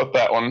money shot with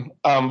that one.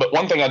 But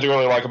one thing I do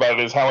really like about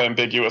it is how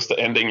ambiguous the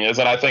ending is.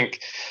 And I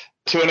think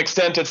to an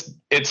extent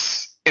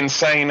it's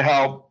insane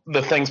how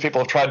the things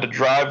people have tried to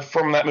drive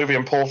from that movie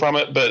and pull from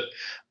it. But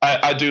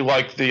I do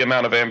like the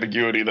amount of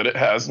ambiguity that it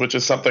has, which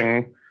is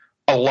something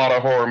a lot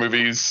of horror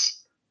movies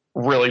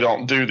really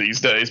don't do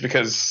these days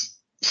because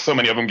so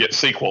many of them get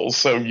sequels.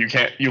 So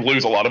you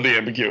lose a lot of the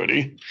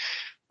ambiguity.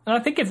 And I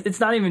think it's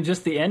not even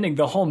just the ending.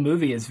 The whole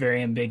movie is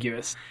very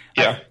ambiguous.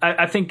 Yeah.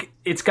 I think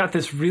it's got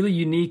this really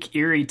unique,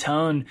 eerie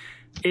tone.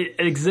 It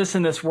exists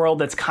in this world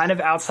that's kind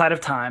of outside of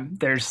time.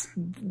 There's,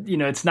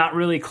 it's not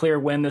really clear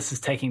when this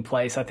is taking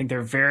place. I think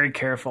they're very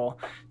careful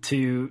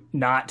to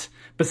not,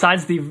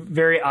 besides the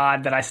very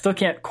odd that I still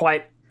can't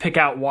quite pick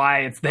out why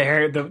it's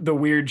there, the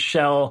weird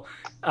shell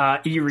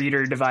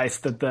e-reader device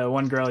that the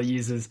one girl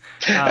uses.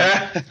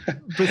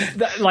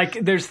 But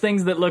there's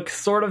things that look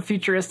sort of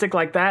futuristic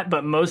like that,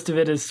 but most of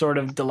it is sort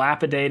of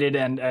dilapidated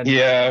and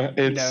yeah,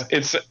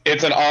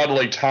 it's an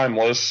oddly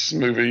timeless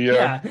movie.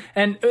 Yeah.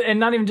 And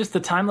not even just the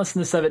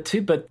timelessness of it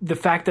too, but the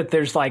fact that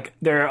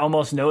there are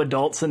almost no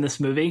adults in this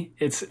movie.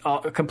 It's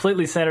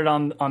completely centered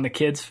on the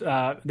kids.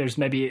 There's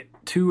maybe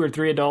 2 or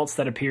 3 adults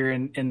that appear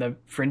in the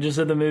fringes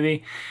of the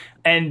movie.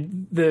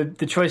 And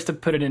the choice to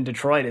put it in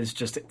Detroit is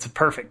it's a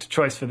perfect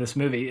choice for this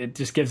movie. It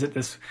just gives it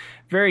this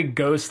very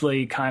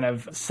ghostly kind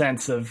of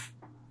sense of,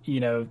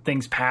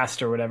 things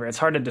past or whatever. It's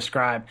hard to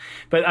describe.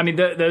 But I mean,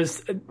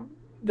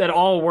 that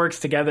all works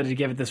together to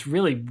give it this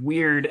really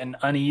weird and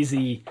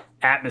uneasy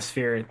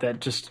atmosphere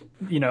that just,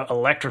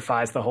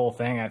 electrifies the whole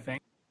thing, I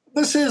think.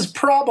 This is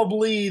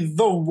probably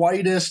the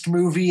whitest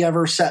movie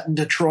ever set in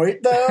Detroit,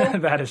 though.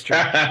 That is true.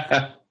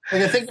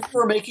 I think if you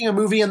were making a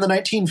movie in the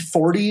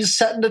 1940s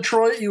set in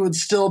Detroit, you would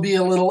still be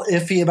a little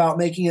iffy about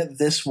making it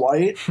this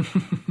white.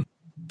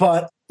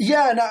 But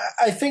yeah, and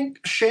I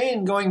think,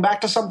 Shane, going back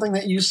to something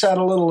that you said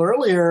a little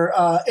earlier,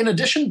 in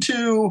addition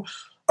to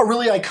a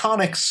really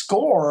iconic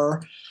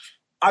score,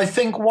 I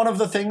think one of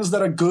the things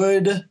that a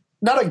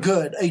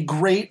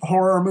great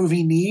horror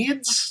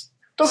movie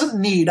doesn't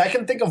need. I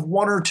can think of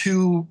 1 or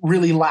 2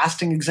 really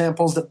lasting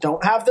examples that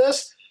don't have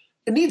this.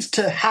 It needs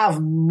to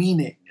have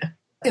meaning.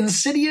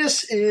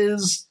 Insidious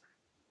is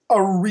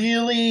a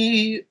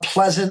really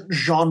pleasant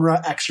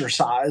genre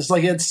exercise.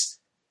 It's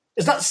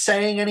not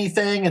saying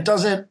anything. It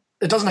doesn't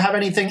have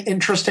anything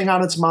interesting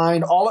on its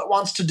mind. All it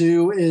wants to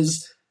do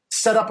is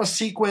set up a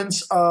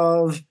sequence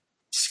of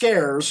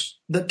scares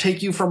that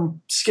take you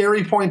from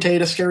scary point A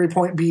to scary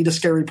point B to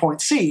scary point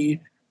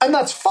C. And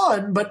that's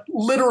fun, but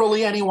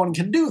literally anyone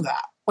can do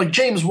that.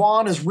 James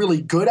Wan is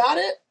really good at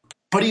it,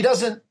 but he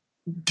doesn't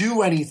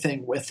do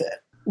anything with it.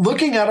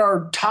 Looking at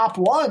our top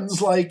ones,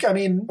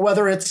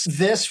 whether it's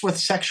this with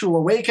Sexual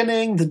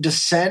Awakening, The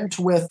Descent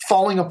with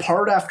Falling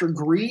Apart After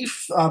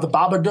Grief, The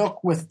Babadook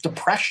with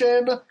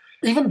Depression,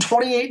 even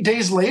 28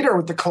 Days Later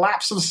with The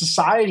Collapse of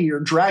Society, or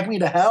Drag Me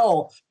to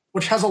Hell,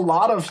 which has a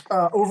lot of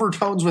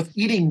overtones with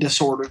eating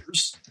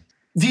disorders.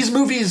 These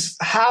movies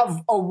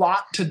have a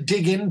lot to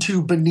dig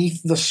into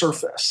beneath the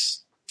surface.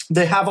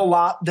 They have a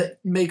lot that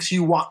makes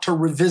you want to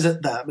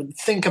revisit them and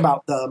think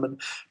about them and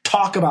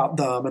talk about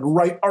them and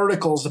write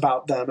articles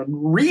about them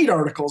and read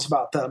articles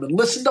about them and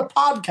listen to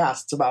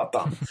podcasts about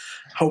them,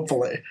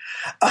 hopefully.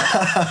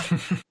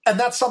 And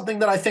that's something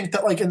that I think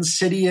that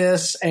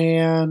Insidious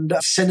and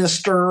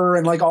Sinister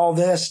and all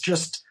this,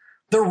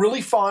 they're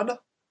really fun.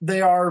 They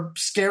are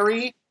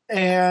scary.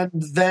 And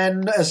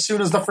then as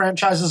soon as the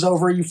franchise is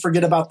over, you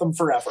forget about them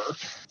forever,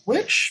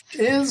 which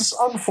is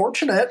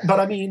unfortunate. But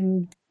I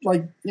mean,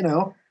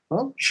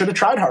 well, should have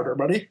tried harder,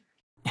 buddy.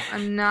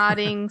 I'm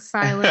nodding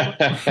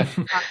silently.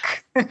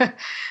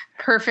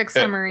 Perfect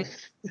summary.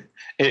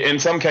 In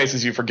some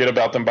cases, you forget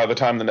about them by the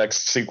time the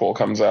next sequel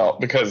comes out,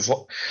 because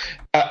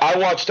I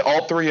watched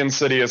all 3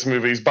 Insidious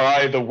movies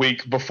by the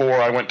week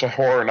before I went to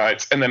Horror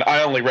Nights, and then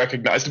I only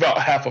recognized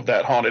about half of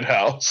that haunted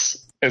house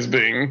as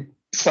being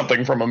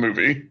something from a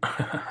movie.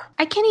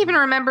 I can't even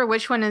remember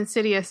which one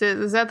Insidious is.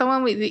 Is that the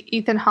one with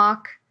Ethan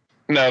Hawke?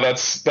 No,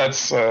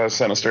 that's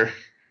Sinister.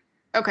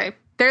 Okay.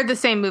 They're the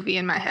same movie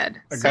in my head.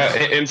 So.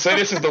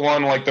 Insidious is the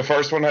one, the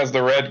first one has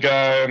the red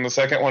guy, and the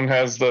second one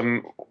has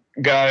the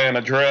guy in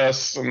a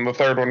dress, and the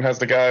third one has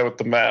the guy with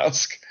the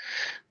mask.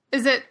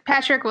 Is it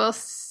Patrick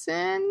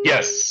Wilson?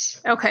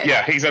 Yes. Okay.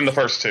 Yeah, he's in the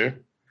first 2.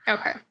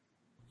 Okay.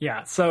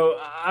 Yeah, so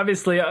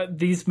obviously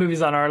these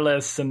movies on our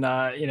list, and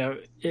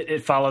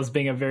it follows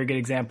being a very good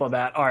example of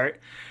that art,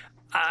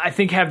 I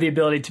think have the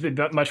ability to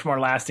be much more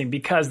lasting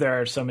because there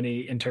are so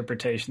many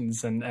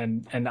interpretations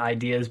and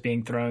ideas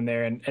being thrown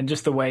there, and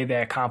just the way they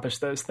accomplish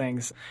those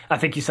things. I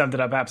think you summed it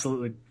up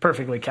absolutely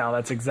perfectly, Cal.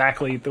 That's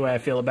exactly the way I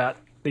feel about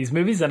these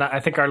movies, and I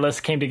think our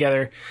list came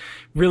together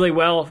really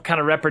well,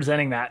 kind of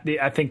representing that.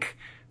 I think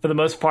for the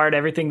most part,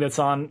 everything that's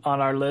on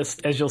our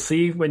list, as you'll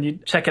see when you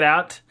check it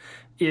out,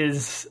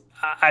 is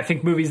I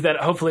think movies that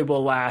hopefully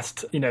will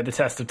last, the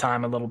test of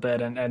time a little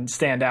bit and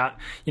stand out.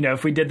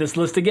 If we did this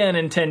list again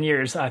in 10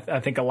 years, I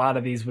think a lot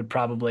of these would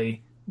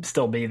probably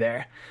still be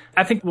there.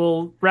 I think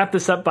we'll wrap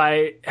this up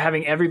by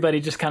having everybody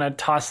just kind of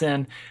toss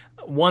in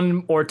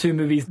one or two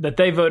movies that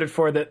they voted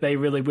for that they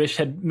really wish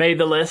had made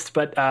the list,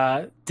 but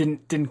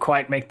didn't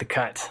quite make the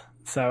cut.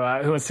 So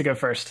who wants to go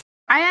first?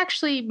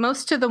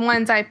 Most of the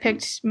ones I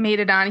picked made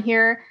it on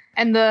here.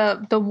 And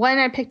the one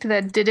I picked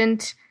that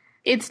didn't,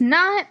 it's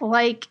not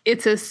like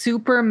it's a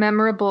super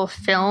memorable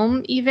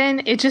film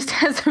even. It just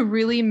has a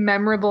really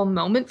memorable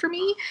moment for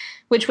me,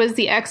 which was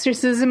The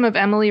Exorcism of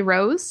Emily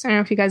Rose. I don't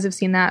know if you guys have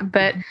seen that,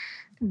 but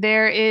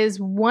there is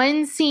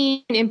one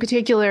scene in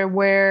particular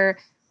where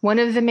one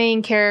of the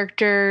main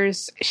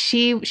characters,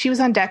 she was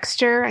on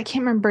Dexter. I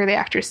can't remember the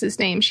actress's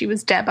name. She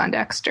was Deb on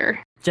Dexter.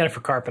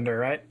 Jennifer Carpenter,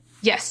 right?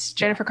 Yes,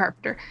 Jennifer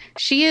Carpenter.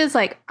 She is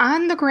like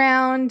on the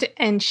ground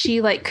and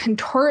she like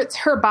contorts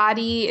her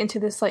body into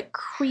this like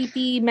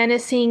creepy,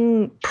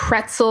 menacing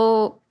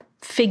pretzel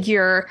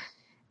figure.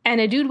 And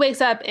a dude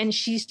wakes up and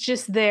she's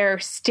just there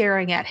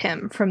staring at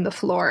him from the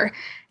floor.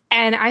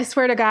 And I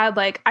swear to God,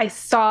 like I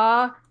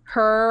saw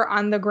her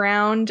on the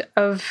ground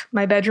of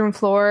my bedroom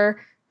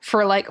floor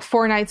for like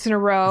 4 nights in a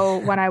row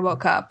when I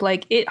woke up.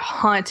 Like it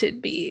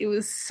haunted me. It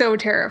was so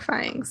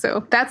terrifying.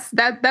 So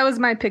that was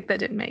my pick that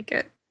didn't make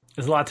it.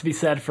 There's a lot to be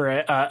said for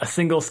a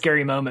single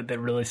scary moment that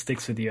really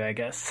sticks with you, I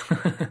guess.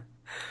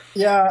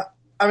 Yeah,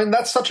 I mean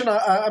that's such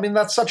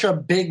a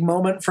big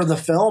moment for the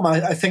film.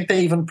 I think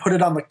they even put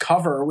it on the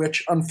cover,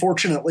 which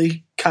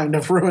unfortunately kind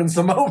of ruins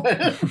the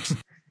moment.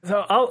 So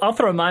I'll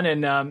throw mine in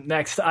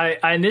next. I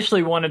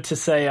initially wanted to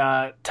say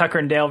Tucker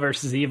and Dale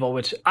versus Evil,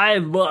 which I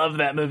love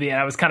that movie, and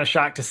I was kind of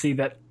shocked to see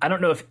that. I don't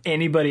know if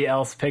anybody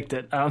else picked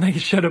it. I don't think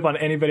it showed up on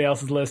anybody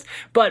else's list.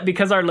 But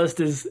because our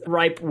list is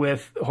ripe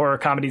with horror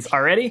comedies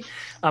already,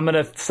 I'm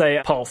going to say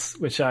Pulse,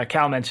 which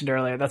Cal mentioned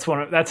earlier. That's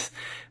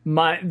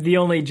the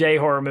only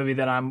J-horror movie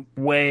that I'm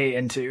way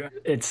into.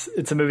 It's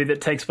a movie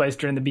that takes place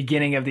during the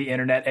beginning of the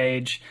internet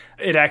age.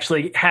 It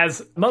actually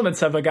has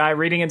moments of a guy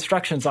reading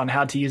instructions on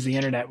how to use the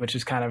internet, which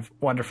is kind of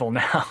wonderful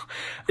now.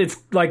 It's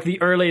like the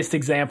earliest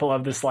example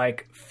of this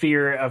like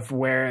fear of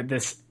where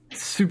this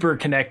super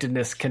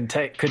connectedness could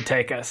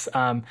take us.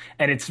 And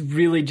it's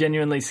really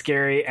genuinely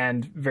scary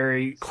and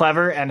very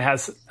clever and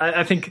has,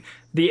 I think,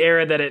 the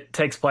era that it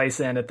takes place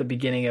in at the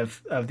beginning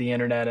of the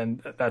internet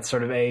and that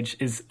sort of age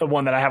is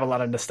one that I have a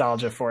lot of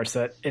nostalgia for.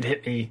 So it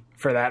hit me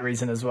for that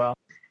reason as well.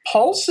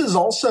 Pulse is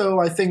also,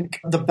 I think,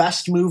 the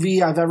best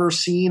movie I've ever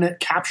seen at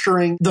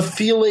capturing the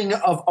feeling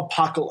of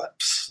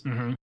apocalypse.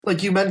 Mm-hmm.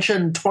 Like you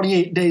mentioned,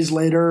 28 Days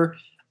Later,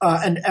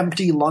 an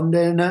empty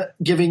London,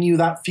 giving you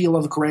that feel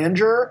of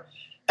grandeur.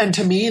 And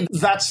to me,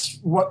 that's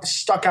what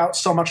stuck out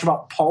so much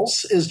about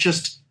Pulse is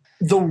just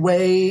the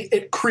way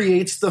it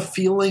creates the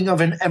feeling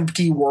of an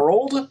empty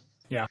world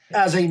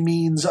as a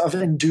means of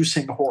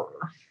inducing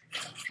horror.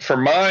 For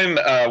mine,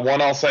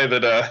 one I'll say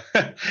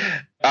that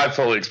I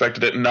fully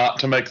expected it not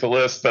to make the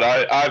list, but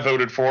I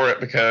voted for it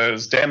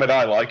because, damn it,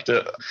 I liked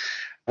it.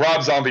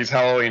 Rob Zombie's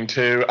Halloween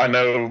 2. I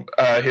know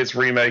his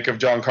remake of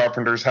John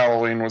Carpenter's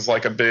Halloween was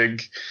like a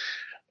big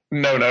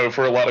no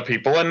for a lot of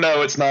people. And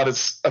no, it's not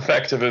as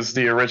effective as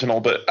the original,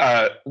 but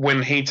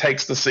when he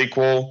takes the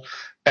sequel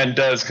and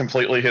does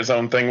completely his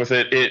own thing with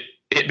it,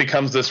 it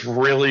becomes this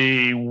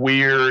really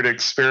weird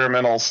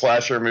experimental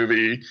slasher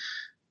movie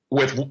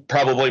with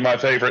probably my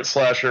favorite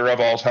slasher of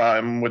all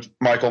time with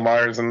Michael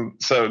Myers. And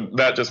so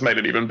that just made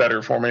it even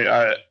better for me.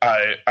 I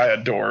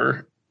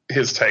adore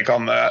his take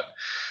on that.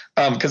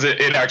 Because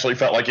it actually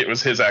felt like it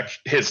was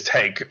his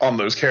take on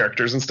those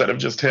characters instead of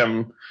just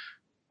him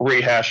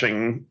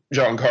rehashing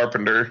John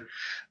Carpenter.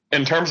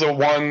 In terms of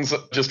ones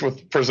just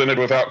presented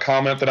without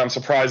comment that I'm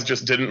surprised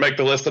just didn't make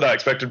the list that I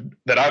expected,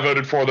 that I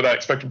voted for, that I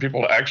expected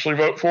people to actually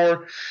vote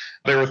for,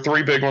 there were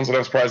 3 big ones that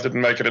I'm surprised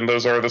didn't make it, and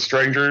those are The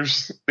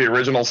Strangers, the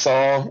original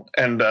Saw,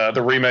 and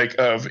the remake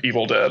of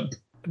Evil Dead.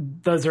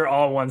 Those are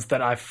all ones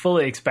that I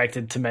fully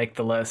expected to make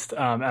the list,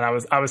 and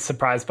I was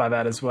surprised by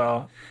that as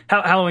well.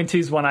 Halloween 2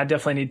 is one I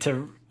definitely need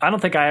to. I don't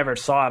think I ever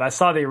saw it. I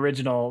saw the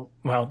original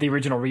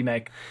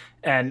remake,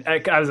 and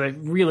I was a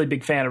really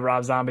big fan of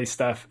Rob Zombie's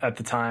stuff at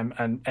the time,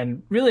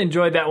 and really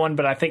enjoyed that one.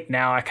 But I think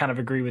now I kind of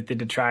agree with the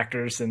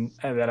detractors, and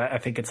that I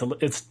think it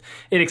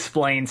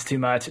explains too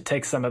much. It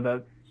takes some of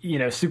the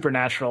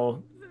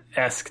supernatural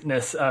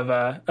esque-ness of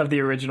the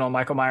original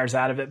Michael Myers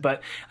out of it,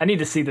 but I need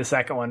to see the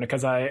second one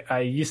because I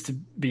used to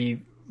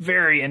be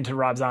very into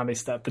Rob Zombie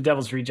stuff. The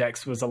Devil's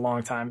Rejects was a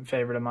longtime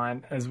favorite of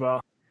mine as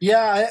well.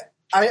 Yeah,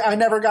 I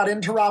never got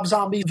into Rob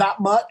Zombie that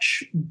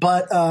much,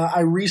 but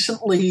I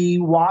recently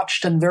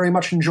watched and very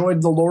much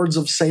enjoyed The Lords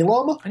of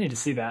Salem. I need to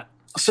see that.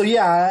 So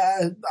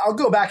yeah, I'll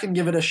go back and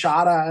give it a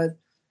shot.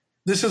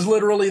 This is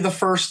literally the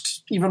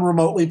first even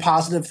remotely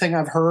positive thing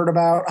I've heard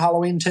about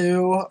Halloween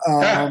 2.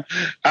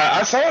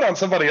 I saw it on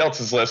somebody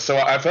else's list, so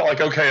I felt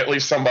like, okay, at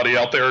least somebody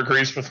out there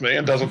agrees with me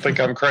and doesn't think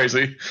I'm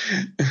crazy.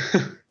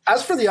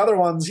 As for the other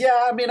ones,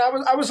 yeah, I mean,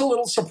 I was a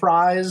little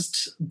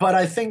surprised, but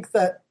I think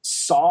that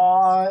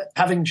Saw,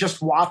 having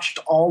just watched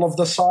all of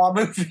the Saw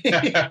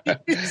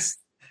movies,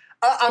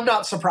 I'm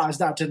not surprised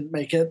that didn't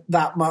make it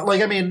that much.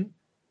 Like, I mean,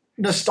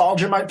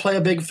 nostalgia might play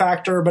a big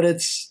factor,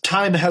 but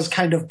time has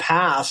kind of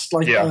passed.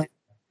 Like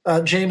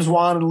James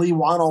Wan and Lee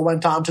Wan all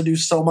went on to do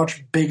so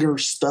much bigger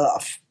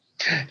stuff.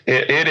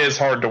 It is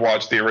hard to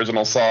watch the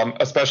original Saw,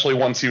 especially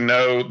once you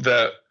know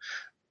that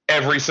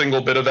every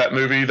single bit of that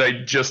movie, they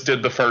just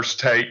did the first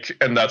take,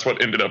 and that's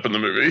what ended up in the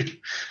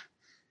movie.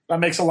 That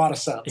makes a lot of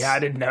sense. Yeah, I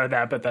didn't know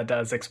that, but that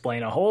does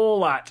explain a whole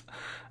lot.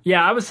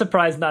 Yeah, I was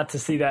surprised not to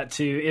see that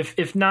too.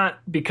 If not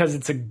because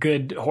it's a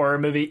good horror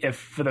movie, if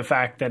for the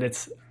fact that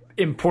it's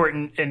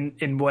important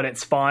in what it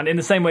spawned. In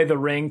the same way The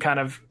Ring kind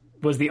of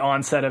was the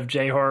onset of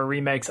J-horror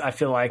remakes, I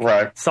feel like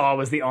Saw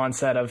was the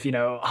onset of,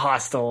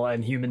 Hostel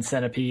and Human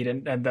Centipede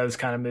and those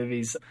kind of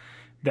movies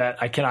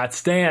that I cannot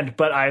stand.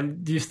 But I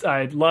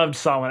loved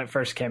Saw when it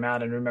first came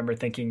out and remember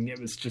thinking it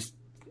was just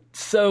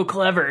so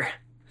clever.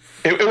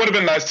 It would have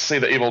been nice to see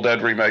the Evil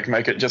Dead remake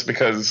make it, just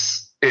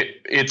because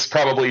it's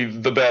probably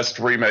the best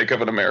remake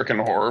of an American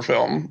horror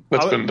film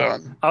that's been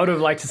done. I would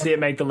have liked to see it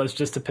make the list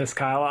just to piss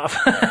Kyle off.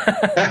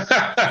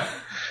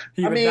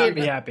 He would not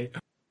be happy.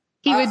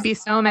 He would be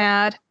so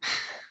mad.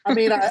 I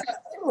mean,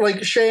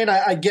 Shane,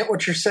 I get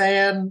what you're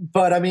saying,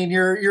 but I mean,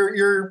 you're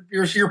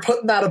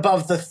putting that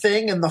above The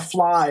Thing and The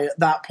Fly at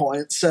that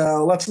point.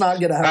 So let's not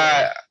get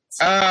ahead.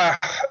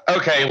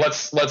 Okay,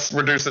 let's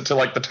reduce it to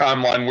like the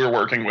timeline we're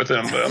working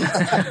within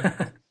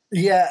then.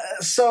 Yeah,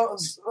 so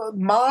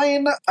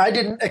mine, I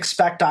didn't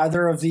expect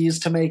either of these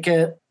to make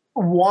it.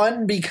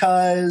 One,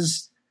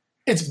 because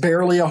it's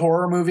barely a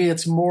horror movie.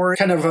 It's more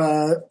kind of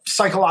a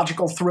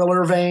psychological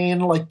thriller vein,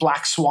 like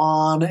Black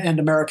Swan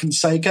and American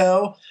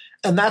Psycho.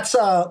 And that's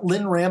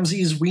Lynn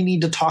Ramsey's We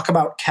Need to Talk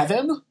About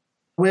Kevin,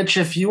 which,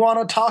 if you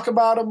want to talk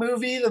about a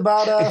movie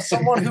about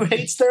someone who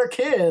hates their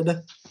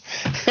kid,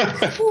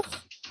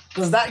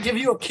 does that give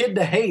you a kid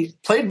to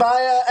hate? Played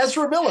by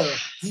Ezra Miller,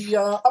 the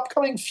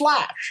upcoming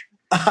Flash.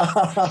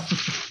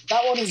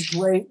 That one is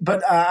great,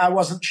 but I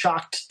wasn't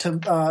shocked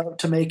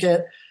to make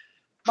it.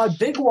 My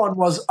big one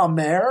was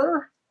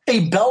Amer,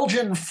 a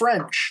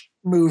Belgian-French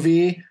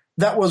movie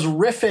that was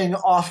riffing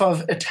off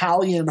of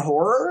Italian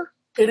horror.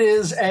 It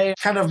is a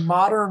kind of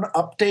modern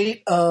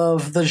update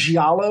of the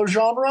giallo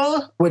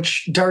genre,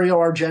 which Dario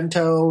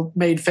Argento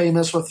made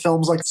famous with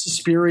films like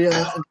Suspiria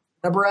and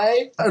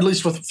Tenebrae. At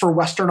least for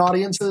Western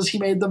audiences, he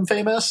made them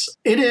famous.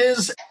 It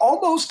is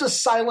almost a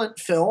silent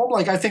film.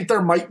 Like, I think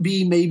there might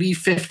be maybe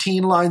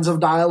 15 lines of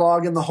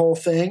dialogue in the whole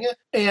thing.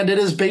 And it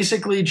is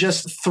basically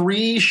just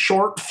 3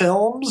 short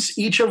films,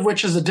 each of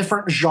which is a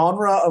different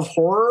genre of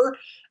horror,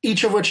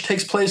 each of which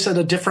takes place at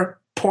a different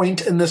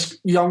point in this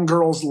young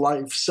girl's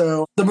life.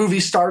 So the movie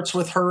starts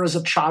with her as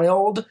a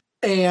child,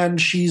 and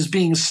she's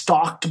being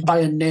stalked by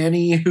a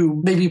nanny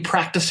who may be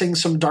practicing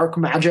some dark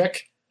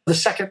magic. The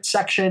second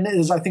section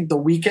is, I think, the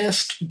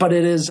weakest, but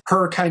it is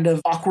her kind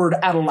of awkward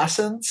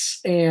adolescence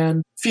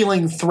and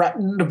feeling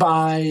threatened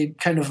by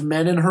kind of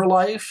men in her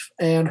life.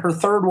 And her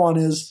third one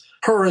is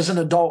her as an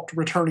adult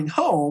returning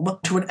home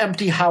to an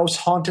empty house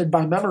haunted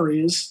by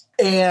memories.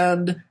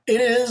 And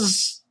it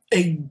is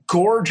a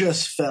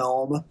gorgeous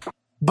film,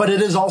 but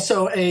it is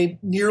also a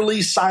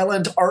nearly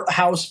silent art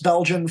house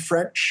Belgian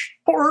French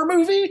horror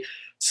movie.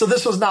 So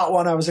this was not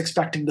one I was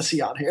expecting to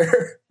see on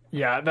here.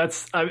 Yeah,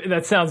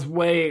 that sounds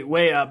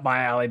way up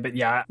my alley, but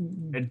yeah,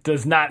 it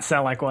does not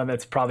sound like one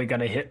that's probably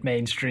going to hit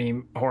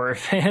mainstream horror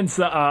fans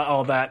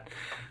all that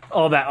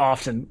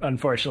often,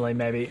 unfortunately,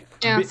 maybe.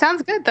 Yeah,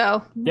 sounds good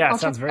though. Yeah, it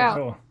sounds very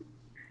cool.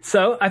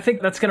 So I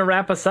think that's going to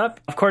wrap us up.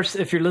 Of course,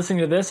 if you're listening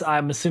to this,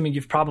 I'm assuming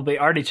you've probably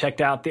already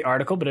checked out the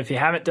article, but if you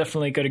haven't,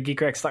 definitely go to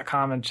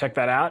geekrex.com and check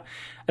that out.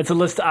 It's a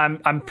list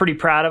I'm pretty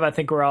proud of. I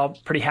think we're all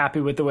pretty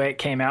happy with the way it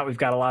came out. We've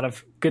got a lot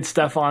of good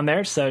stuff on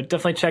there, so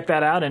definitely check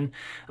that out. And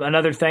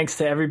another thanks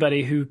to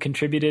everybody who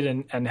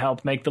contributed and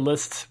helped make the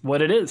list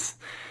what it is.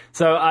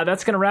 So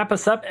that's going to wrap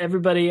us up.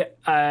 Everybody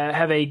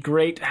have a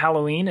great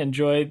Halloween.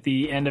 Enjoy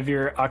the end of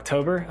your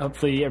October.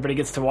 Hopefully everybody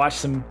gets to watch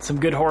some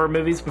good horror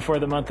movies before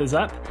the month is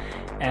up.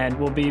 And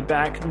we'll be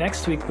back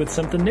next week with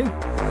something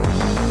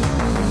new.